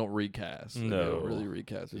 but they don't recast. Like, they No. don't really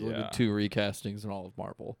recast. There's Yeah. only 2 recastings in all of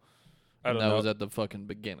Marvel. I And don't that know. was at the fucking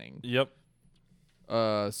beginning. Yep.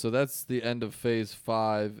 So that's the end of Phase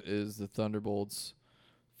 5 is the Thunderbolts.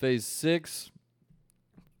 Phase 6,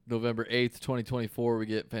 November 8th, 2024, we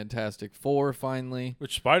get Fantastic Four finally.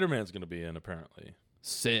 Which Spider-Man's going to be in apparently.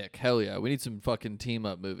 Sick. Hell yeah. We need some fucking team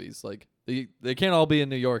up movies. Like they can't all be in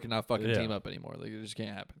New York and not fucking Yeah. team up anymore. Like it just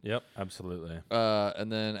can't happen. Yep, absolutely. And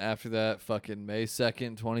then after that, fucking May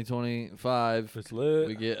 2nd, 2025, It's lit.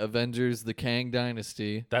 we get Avengers the Kang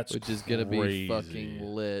Dynasty. That's which is gonna be crazy. fucking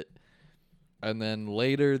lit. And then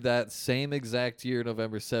later that same exact year,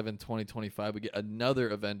 November 7th, 2025, we get another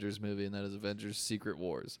Avengers movie, and that is Avengers Secret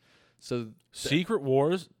Wars. So Secret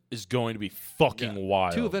Wars is going to be fucking Yeah.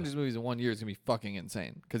 wild. 2 Avengers movies in 1 year is going to be fucking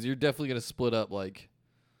insane. Because you're definitely going to split up, like...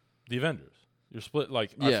 The Avengers. You're split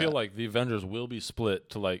like Yeah. I feel like the Avengers will be split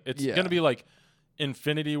to like it's Yeah. going to be like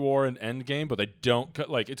Infinity War and Endgame, but they don't cut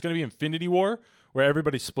like it's going to be Infinity War where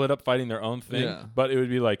everybody's split up fighting their own thing, Yeah. but it would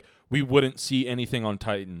be like we wouldn't see anything on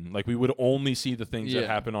Titan. Like we would only see the things that Yeah.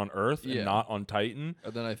 happen on Earth Yeah. and not on Titan.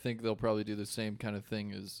 And then I think they'll probably do the same kind of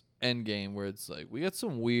thing as Endgame, where it's like, we got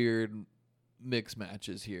some weird mix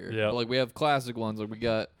matches here. Yep. But, like, we have classic ones. Like, we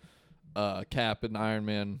got Cap and Iron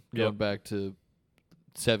Man going Yep. back to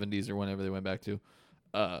 70s or whenever they went back to.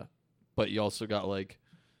 But you also got like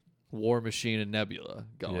War Machine and Nebula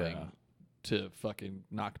going Yeah. to fucking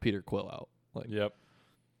knock Peter Quill out. Like, Yep.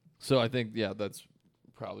 so I think that's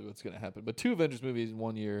probably what's gonna happen. But 2 Avengers movies in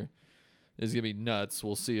 1 year is gonna be nuts.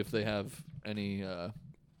 We'll see if they have any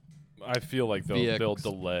I feel like they'll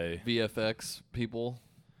delay. VFX people.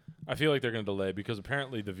 I feel like they're going to delay because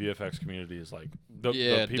apparently the VFX community is like the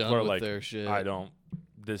people done are with like, their shit.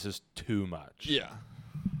 this is too much. Yeah,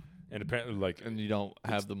 And apparently like and you don't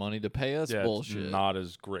have the money to pay us. yeah, Bullshit. it's not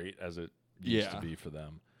as great as it used to Yeah. be for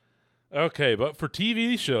them. Okay, but for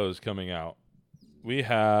TV shows coming out, we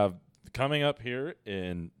have coming up here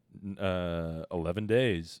in 11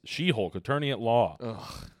 days, She-Hulk, Attorney at Law.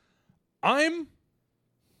 Ugh, I'm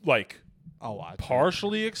like I'll watch.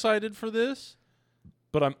 partially excited for this,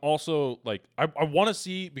 but I'm also like I want to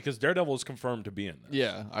see because Daredevil is confirmed to be in this.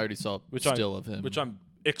 Yeah, I already saw Which still of him. Which I'm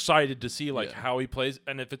excited to see like Yeah. how he plays,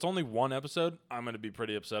 and if it's only one episode, I'm gonna be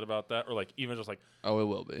pretty upset about that, or like even just like Oh, it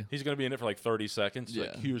will be. he's gonna be in it for like 30 seconds.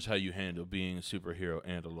 Like, Yeah. here's how you handle being a superhero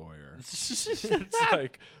and a lawyer. It's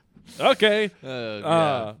like okay,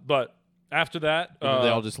 Yeah. but after that, And then they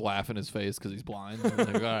all just laugh in his face because he's blind. I'm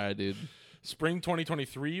like, all right, dude. spring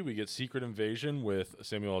 2023, we get Secret Invasion with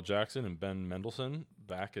Samuel L. Jackson and Ben Mendelsohn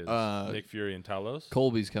back as Nick Fury and Talos.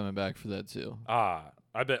 Colby's coming back for that too.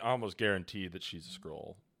 I bet almost guaranteed that she's a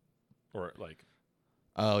Skrull, or like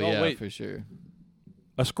Oh, yeah, wait. for sure.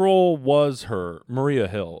 a Skrull was her Maria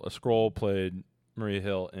Hill. A Skrull played Maria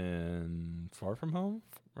Hill in Far From Home,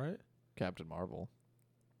 right? Captain Marvel.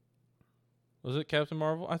 Was it Captain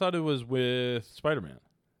Marvel? I thought it was with Spider-Man.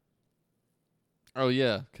 Oh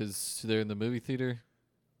yeah, because they're in the movie theater.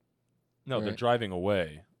 No, they're Right. driving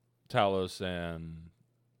away. Talos and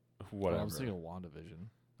Oh, whatever. I was thinking of WandaVision.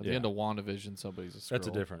 At Yeah. the end of WandaVision, somebody's a Skrull. That's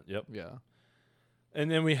a different. Yep. Yeah. And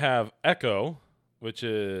then we have Echo, which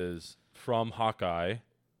is from Hawkeye,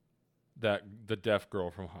 the deaf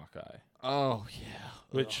girl from Hawkeye. Oh yeah.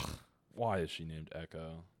 Which, Ugh. why is she named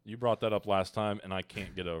Echo? You brought that up last time, and I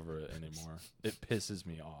can't get over it anymore. It pisses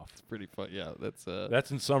me off. It's pretty fun. Yeah, that's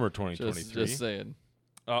That's in summer 2023. just saying.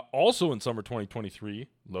 Also in summer 2023,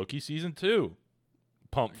 Loki season 2.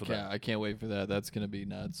 Pumped for that. I can't wait for that. That's gonna be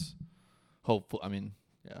nuts. Hopefully, I mean,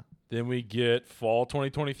 yeah. Then we get fall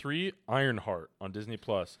 2023, Ironheart on Disney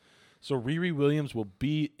Plus. So Riri Williams will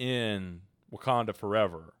be in Wakanda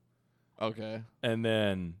forever. Okay. And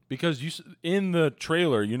then because in the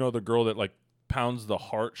trailer, you know the girl that like pounds the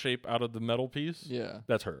heart shape out of the metal piece? Yeah.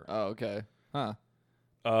 That's her. Oh, okay. Huh.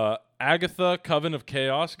 Agatha Coven of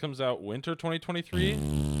Chaos comes out winter 2023.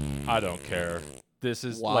 I don't care. This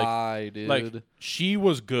is Why, dude? like she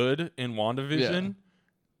was good in WandaVision.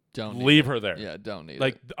 Don't need Leave it. her there. Yeah, don't need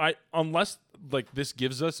Like it. unless like this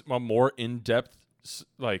gives us a more in-depth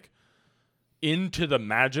like into the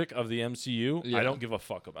magic of the MCU, Yeah. I don't give a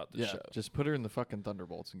fuck about this Yeah, show. just put her in the fucking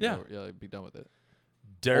Thunderbolts and Yeah. be done with it.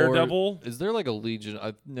 Daredevil. Or is there like a Legion?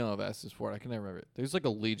 I know I've asked this before. I can never remember. There's like a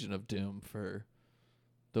Legion of Doom for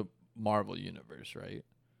the Marvel universe, right?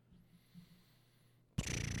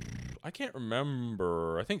 I can't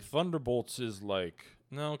remember. I think Thunderbolts is like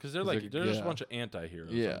no, because they're Is like it- they're just a yeah. bunch of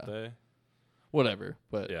anti-heroes, Yeah. aren't they? Whatever.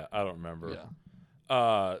 But Yeah, I don't remember.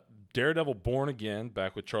 yeah. Daredevil Born Again,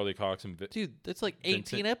 back with Charlie Cox and Dude, that's like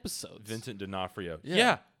 18 episodes. Vincent D'Onofrio.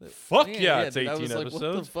 Yeah. Fuck yeah, it's dude, I 18 was like,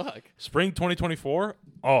 episodes. what the fuck? Spring 2024.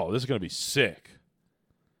 Oh, this is gonna be sick.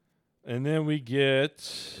 And then we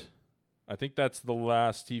get, I think that's the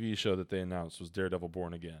last TV show that they announced was Daredevil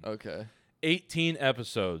Born Again. Okay. 18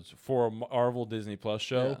 episodes for a Marvel Disney Plus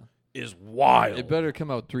show Yeah. is wild. It better come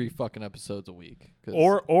out 3 fucking episodes a week. 'Cause-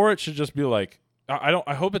 Or it should just be like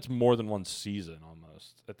I hope it's more than one season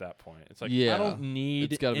almost at that point. It's like Yeah. I don't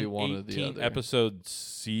need It's gotta be an one or the 18 other. episode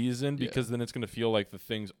season Yeah. because then it's going to feel like the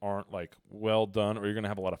things aren't like well done, or you're going to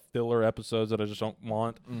have a lot of filler episodes that I just don't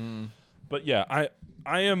want. But yeah,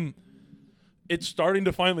 I am. It's starting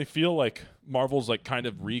to finally feel like Marvel's like kind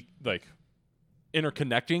of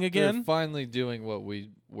interconnecting again. They're finally doing what we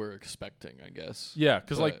were expecting, I guess. Yeah,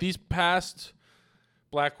 because like But- these past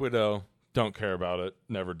Black Widow, don't care about it,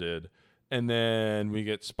 never did. And then we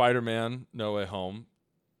get Spider-Man: No Way Home.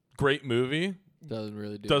 Great movie. Doesn't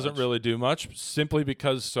really do Doesn't much. really do much simply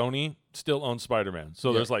because Sony still owns Spider-Man.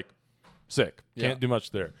 So Yeah. there's like sick. Yeah. Can't do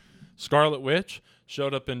much there. Scarlet Witch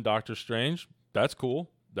showed up in Doctor Strange. That's cool.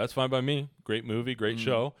 That's fine by me. Great movie, great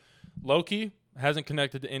show. Loki hasn't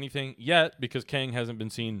connected to anything yet because Kang hasn't been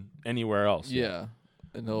seen anywhere else. Yeah.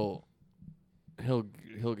 And he'll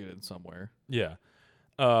get in somewhere. Yeah.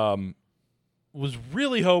 Was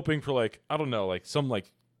really hoping for like, I don't know, like some like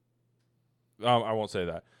I won't say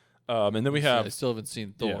that. And then we have I still haven't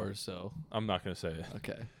seen Thor, Yeah. so I'm not gonna say it.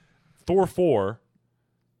 okay. Thor 4.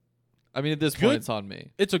 I mean, at this Good. point, it's on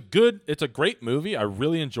me. It's a great movie. I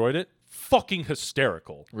really enjoyed it. Fucking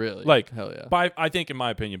hysterical. Really, Like, hell yeah. I think, in my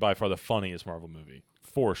opinion, by far the funniest Marvel movie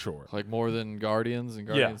for sure. Like more than Guardians and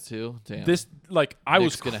Guardians 2. Damn. This, like, I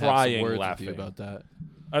was Nick's gonna have some crying words with laughing. you about that.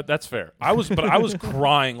 That's fair. I was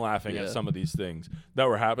crying laughing Yeah. at some of these things that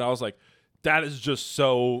were happening. I was like, that is just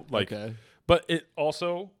so like. Okay. But it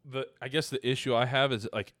also I guess the issue I have is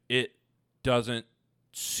like it doesn't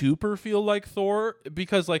super feel like Thor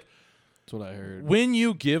because like That's what I heard. when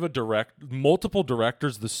you give multiple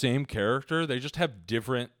directors the same character, they just have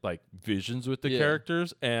different like visions with the Yeah.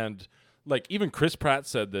 characters. And like even Chris Pratt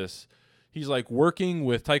said this. He's like, working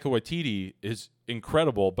with Taika Waititi is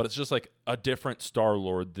incredible, but it's just like a different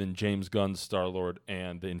Star-Lord than James Gunn's Star-Lord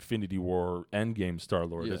and the Infinity War Endgame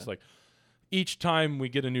Star-Lord. Yeah. It's like each time we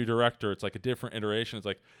get a new director, it's like a different iteration. It's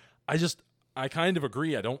like I kind of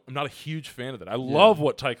agree. I'm not a huge fan of that. I love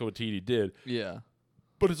what Taika Waititi did, Yeah.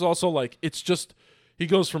 but it's also like it's just he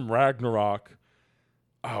goes from Ragnarok.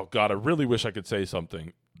 Oh God, I really wish I could say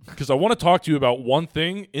something because I want to talk to you about one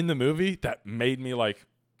thing in the movie that made me like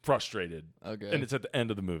frustrated. Okay. And it's at the end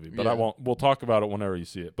of the movie, but Yeah. I won't. We'll talk about it whenever you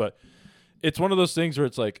see it. But it's one of those things where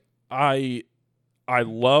it's like I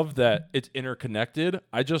love that it's interconnected.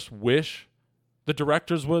 I just wish the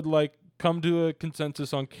directors would like come to a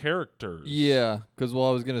consensus on characters. Yeah, because I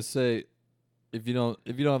was gonna say, if you don't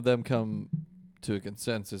have them come to a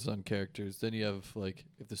consensus on characters, then you have like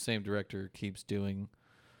if the same director keeps doing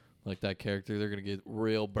like that character, they're gonna get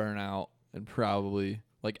real burnout and probably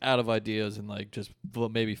like out of ideas and like just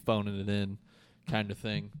maybe phoning it in kind of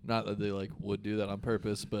thing. Not that they like would do that on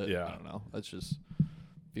purpose, but Yeah. I don't know. That's just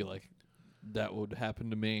feel like that would happen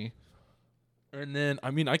to me. And then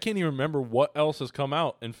I mean I can't even remember what else has come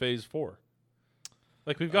out in Phase 4.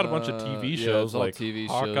 Like we've got a bunch of TV yeah, shows it's all like TV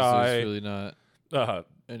Hawkeye, shows. There's really not uh,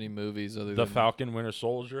 any movies other the than Falcon Winter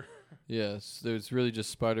Soldier. Yes, there's really just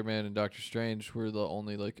Spider-Man and Doctor Strange were the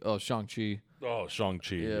only like Shang-Chi. Oh,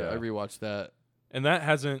 Shang-Chi. Yeah, I rewatched that And that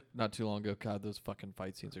hasn't. not too long ago. God, those fucking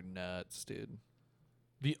fight scenes are nuts, dude.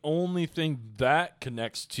 The only thing that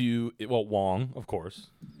connects to Wong, of course,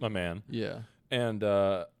 my man, Yeah. and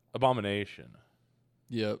Abomination.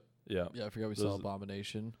 Yep. Yeah. Yeah, I forgot we saw Those-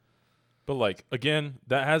 Abomination. But like again,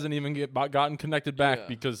 that hasn't even gotten connected back Yeah.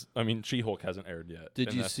 because I mean, She-Hulk hasn't aired yet. Did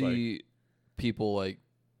and you that's, like- see people like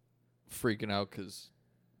freaking out because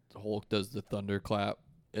Hulk does the thunderclap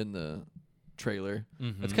in the trailer?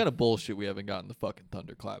 Mhm. It's kind of bullshit. We haven't gotten the fucking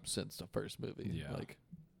thunderclap since the first movie. Yeah. Like,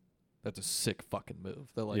 that's a sick fucking move.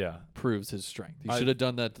 That like Yeah. proves his strength. He I- should have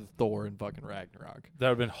done that to Thor and fucking Ragnarok. That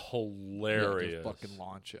would have been Yeah, hilarious. just fucking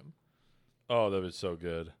launch him. Oh, that was so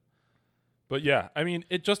good. But yeah, I mean,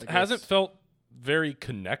 it just I hasn't guess- felt very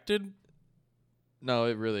connected. No,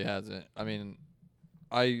 it really hasn't. I mean,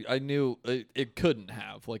 I knew it couldn't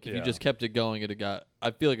have. Like, if you Yeah. just kept it going,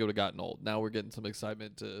 I feel like it would have gotten old. Now we're getting some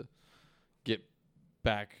excitement to get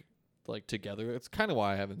back, like, together. It's kind of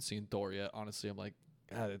why I haven't seen Thor yet. Honestly, I'm like,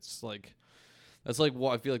 God, it's like, that's like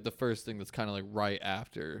what I feel like the first thing that's kind of like right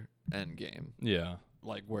after Endgame, Yeah.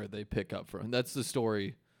 like where they pick up from. That's the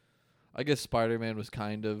story. I guess Spider-Man was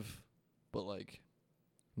kind of, but like,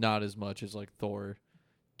 not as much as like Thor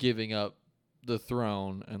giving up the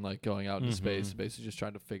throne and like going out into space, Mhm. basically just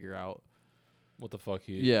trying to figure out What the fuck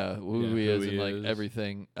he? who he who is he and like is.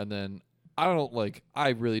 everything. And then I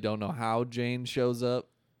really don't know how Jane shows up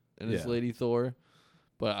and is Yeah. Lady Thor,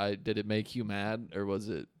 but did it make you mad or was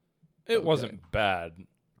it, It Okay. wasn't bad.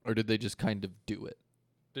 or did they just kind of do it?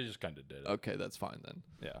 They just kind of did it. Okay, that's fine then.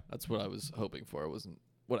 Yeah. That's what I was hoping for. It wasn't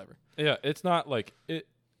whatever. Yeah, it's not like it.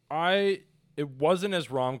 It wasn't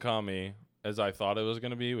as rom-com-y as I thought it was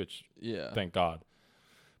gonna be, which Yeah. thank God.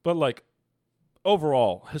 But like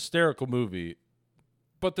overall, hysterical movie.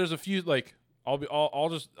 But there's a few like I'll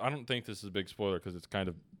just I don't think this is a big spoiler because it's kind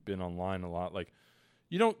of been online a lot. Like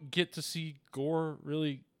you don't get to see Gore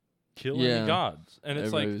really kill Yeah. any gods, and it's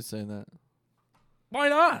Everybody like was saying that. why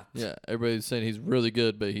not? Yeah, everybody's saying he's really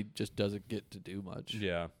good, but he just doesn't get to do much.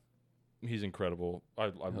 Yeah, he's incredible. I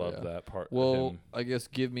love yeah. that part. of Well, him. I guess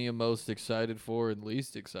give me a most excited for and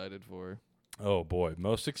least excited for. Oh boy,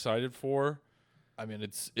 most excited for. I mean,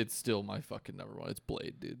 it's still my fucking number one. It's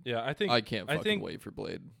Blade, dude. Yeah, I think I can't I fucking think wait for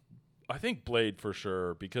Blade. I think Blade for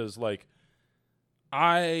sure because like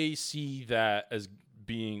I see that as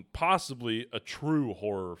being possibly a true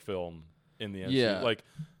horror film in the MCU. Yeah. Like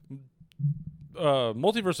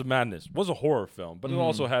Multiverse of Madness was a horror film, but it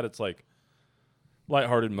also had its like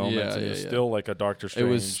lighthearted moments and yeah, it's yeah. still like a Doctor Strange.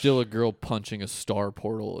 It was still a girl punching a star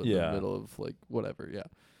portal in Yeah. the middle of like whatever.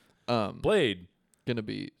 Yeah. Blade Gonna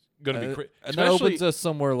be gonna be and that opens us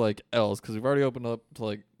somewhere like else because we've already opened up to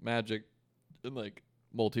like magic and like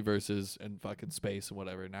multiverses and fucking space and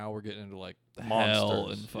whatever. Now we're getting into like hell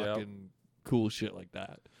and monsters. fucking cool shit like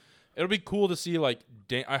that. It'll be cool to see like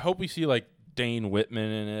I hope we see like Dane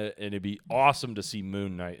Whitman in it, and it'd be awesome to see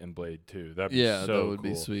Moon Knight and Blade too. That'd be so that would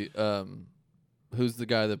cool. be sweet. Who's the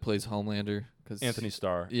guy that plays Homelander? Cause Anthony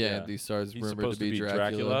Starr. Anthony Starr is He's rumored supposed to be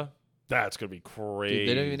Dracula. That's gonna be crazy. Dude,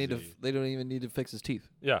 they don't even need to. They don't even need to fix his teeth.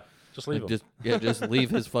 Yeah, just leave him. Just leave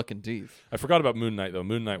his fucking teeth. I forgot about Moon Knight though.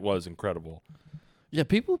 Moon Knight was incredible. Yeah,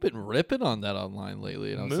 people have been ripping on that online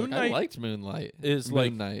lately, and I was Moon like, I Knight liked Moonlight. Is Moon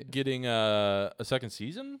like Knight. getting a second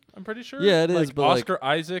season. I'm pretty sure. Yeah, it is, like but, like- Oscar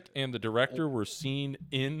Isaac and the director were seen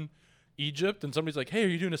in Egypt, and somebody's like, "Hey, are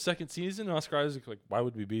you doing a second season?" And Oscar Isaac's like, "Why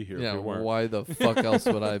would we be here Yeah, if we weren't?" why the fuck else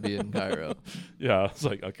would I be in Cairo? Yeah, it's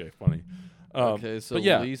like, okay, funny. Okay, so but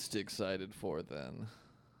yeah, least excited for then.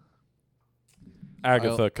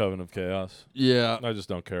 Agatha, Coven of Chaos. Yeah. I just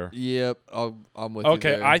don't care. Yep. I'm with you.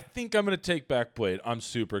 Okay, there. I think I'm gonna take back Blade. I'm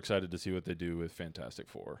super excited to see what they do with Fantastic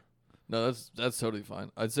Four. No, that's totally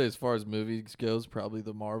fine. I'd say as far as movies goes, probably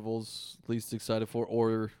the Marvels least excited for,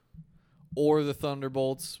 or the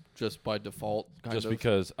Thunderbolts, just by default. Just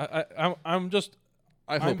because I'm just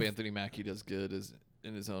I hope I'm- Anthony Mackie does good as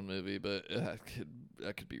in his own movie, but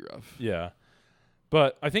that could be rough. yeah.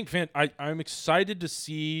 But I think I'm excited to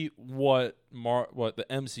see what the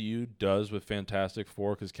MCU does with Fantastic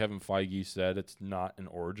Four, because Kevin Feige said it's not an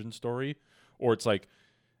origin story, or it's like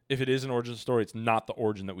if it is an origin story, it's not the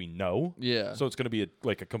origin that we know. Yeah. So it's going to be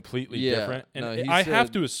a completely Yeah. different. And No, he I have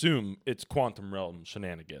said- to assume it's Quantum Realm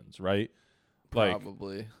shenanigans, right? Like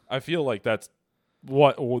Probably. I feel like that's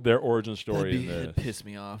what their origin story in It'd this. piss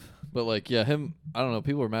me off. But like, yeah, him. I don't know.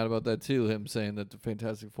 People are mad about that too. Him saying that the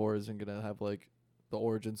Fantastic Four isn't gonna have like the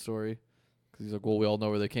origin story, because he's like, well, we all know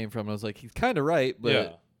where they came from. And I was like, he's kind of right, but Yeah.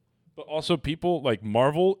 But also people like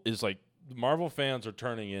Marvel fans are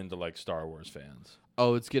turning into like Star Wars fans.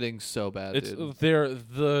 oh, it's getting so bad. It's dude. they're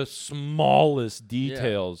the smallest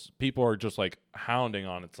details. People are just like hounding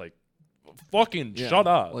on. It's like, fucking Yeah. shut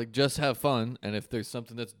up. Like, just have fun, and if there's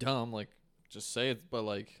something that's dumb, like, just say it. But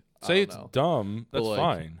like, Say I it's don't know. dumb. But, That's like,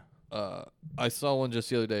 fine. I saw one just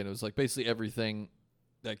the other day, and it was like basically everything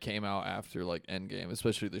that came out after like Endgame,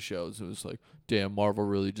 especially the shows. It was like, damn, Marvel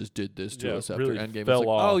really just did this to Yeah, us after really Endgame. It's fell like,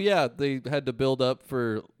 off. oh yeah, they had to build up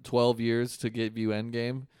for 12 years to give you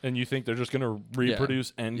Endgame. And you think they're just gonna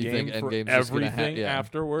reproduce You Endgame think for Endgame's just gonna everything yeah.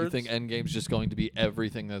 afterwards? You think Endgame's just going to be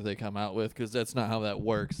everything that they come out with? Because that's not how that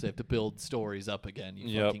works. They have to build stories up again. You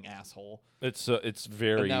Yep. fucking asshole. it's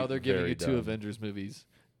very. And now they're giving very you two dumb. Avengers movies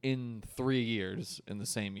in 3 years in the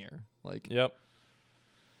same year. Like, Yep.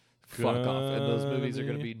 fuck off. And those movies are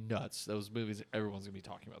going to Gonna be nuts. Those movies, everyone's going to be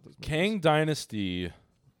talking about those movies. Kang Dynasty.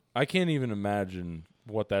 I can't even imagine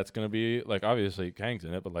what that's gonna be. Like, obviously Kang's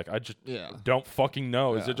in it, but like, I just Yeah. don't fucking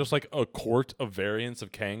know. Is Yeah. it just like a court of variants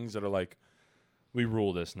of Kangs that are like, we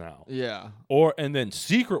rule this now? Yeah. And then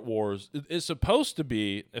Secret Wars is supposed to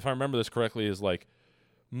be, if I remember this correctly, is like,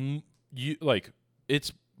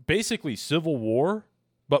 it's basically Civil War,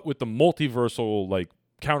 but with the multiversal like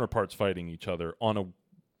counterparts fighting each other on a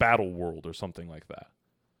battle world or something like that.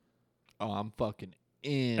 Oh, I'm fucking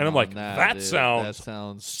in. And I'm on like, that, that dude.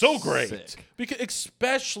 sounds so great. sick. Because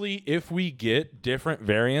especially if we get different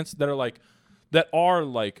variants that are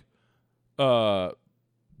like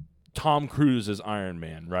Tom Cruise as Iron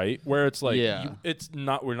Man, right? Where it's like, Yeah.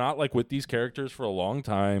 we're not like with these characters for a long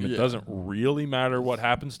time. It Yeah. doesn't really matter what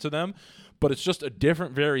happens to them, but it's just a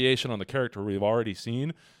different variation on the character we've already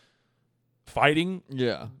seen fighting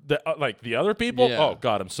Yeah. like the other people. Yeah. Oh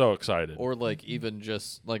God, I'm so excited. Or like even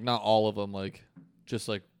just like not all of them, like just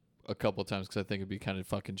like a couple of times, because I think it'd be kind of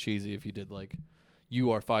fucking cheesy if you did like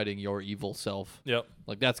you are fighting your evil self. Yep.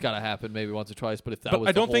 Like that's got to happen maybe once or twice. But if that But was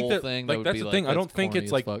I don't the think whole that thing, like would that's be the like, thing. I that's don't think corny it's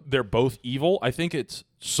as like fuck. they're both evil. I think it's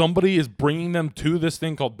somebody is bringing them to this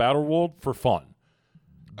thing called Battle World for fun,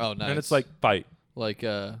 Oh, nice. and it's like fight. like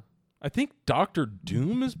I think Doctor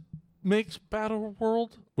Doom makes Battle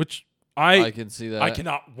World, which I can see that. I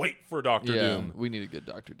cannot wait for Doctor yeah, Doom. we need a good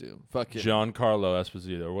Doctor Doom. Fuck it. Giancarlo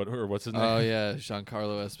Esposito, or what's his name? Oh yeah,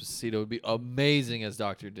 Giancarlo Esposito would be amazing as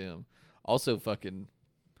Doctor Doom. Also, fucking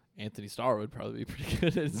Anthony Starr would probably be pretty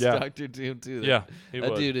good as Yeah. Doctor Doom too. Yeah, he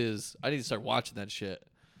that would. dude is. I need to start watching that shit.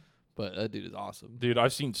 But that dude is awesome. Dude,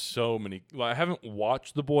 I've seen so many. Well, I haven't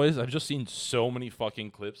watched The Boys. I've just seen so many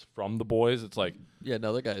fucking clips from The Boys. It's like, Yeah,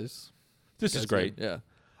 no, that guy's. this is great. Yeah,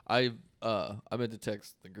 I meant to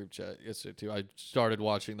text the group chat yesterday too. I started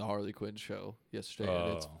watching the Harley Quinn show yesterday,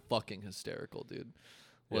 and it's Oh. fucking hysterical, dude.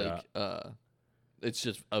 Like, it's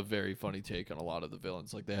just a very funny take on a lot of the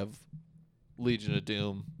villains. Like they have Legion of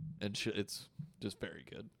Doom, and it's just very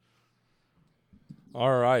good.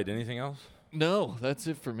 All right. Anything else? No, that's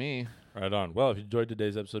it for me. Right on. Well, if you enjoyed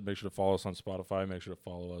today's episode, make sure to follow us on Spotify. Make sure to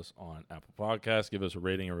follow us on Apple Podcasts. Give us a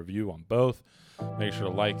rating and review on both. Make sure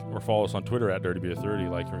to like or follow us on Twitter at DirtyBeer30.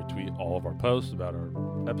 Like and retweet all of our posts about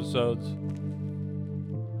our episodes.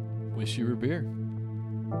 Wish you were beer.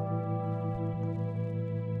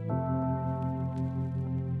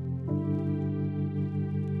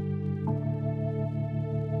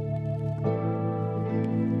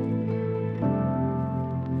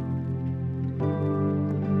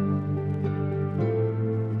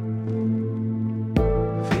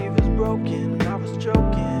 I was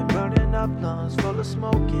choking, burning up lungs full of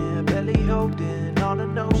smoking, barely holding on a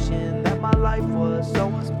notion that my life was so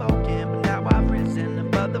unspoken. But now I've risen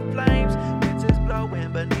above the flames, winds is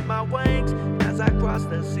blowing beneath my wings. As I cross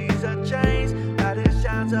the seas of change, light it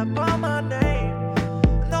shines upon my name.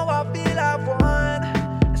 Though I feel I've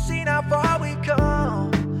won, seen how far we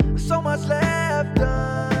come, so much left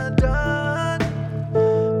done.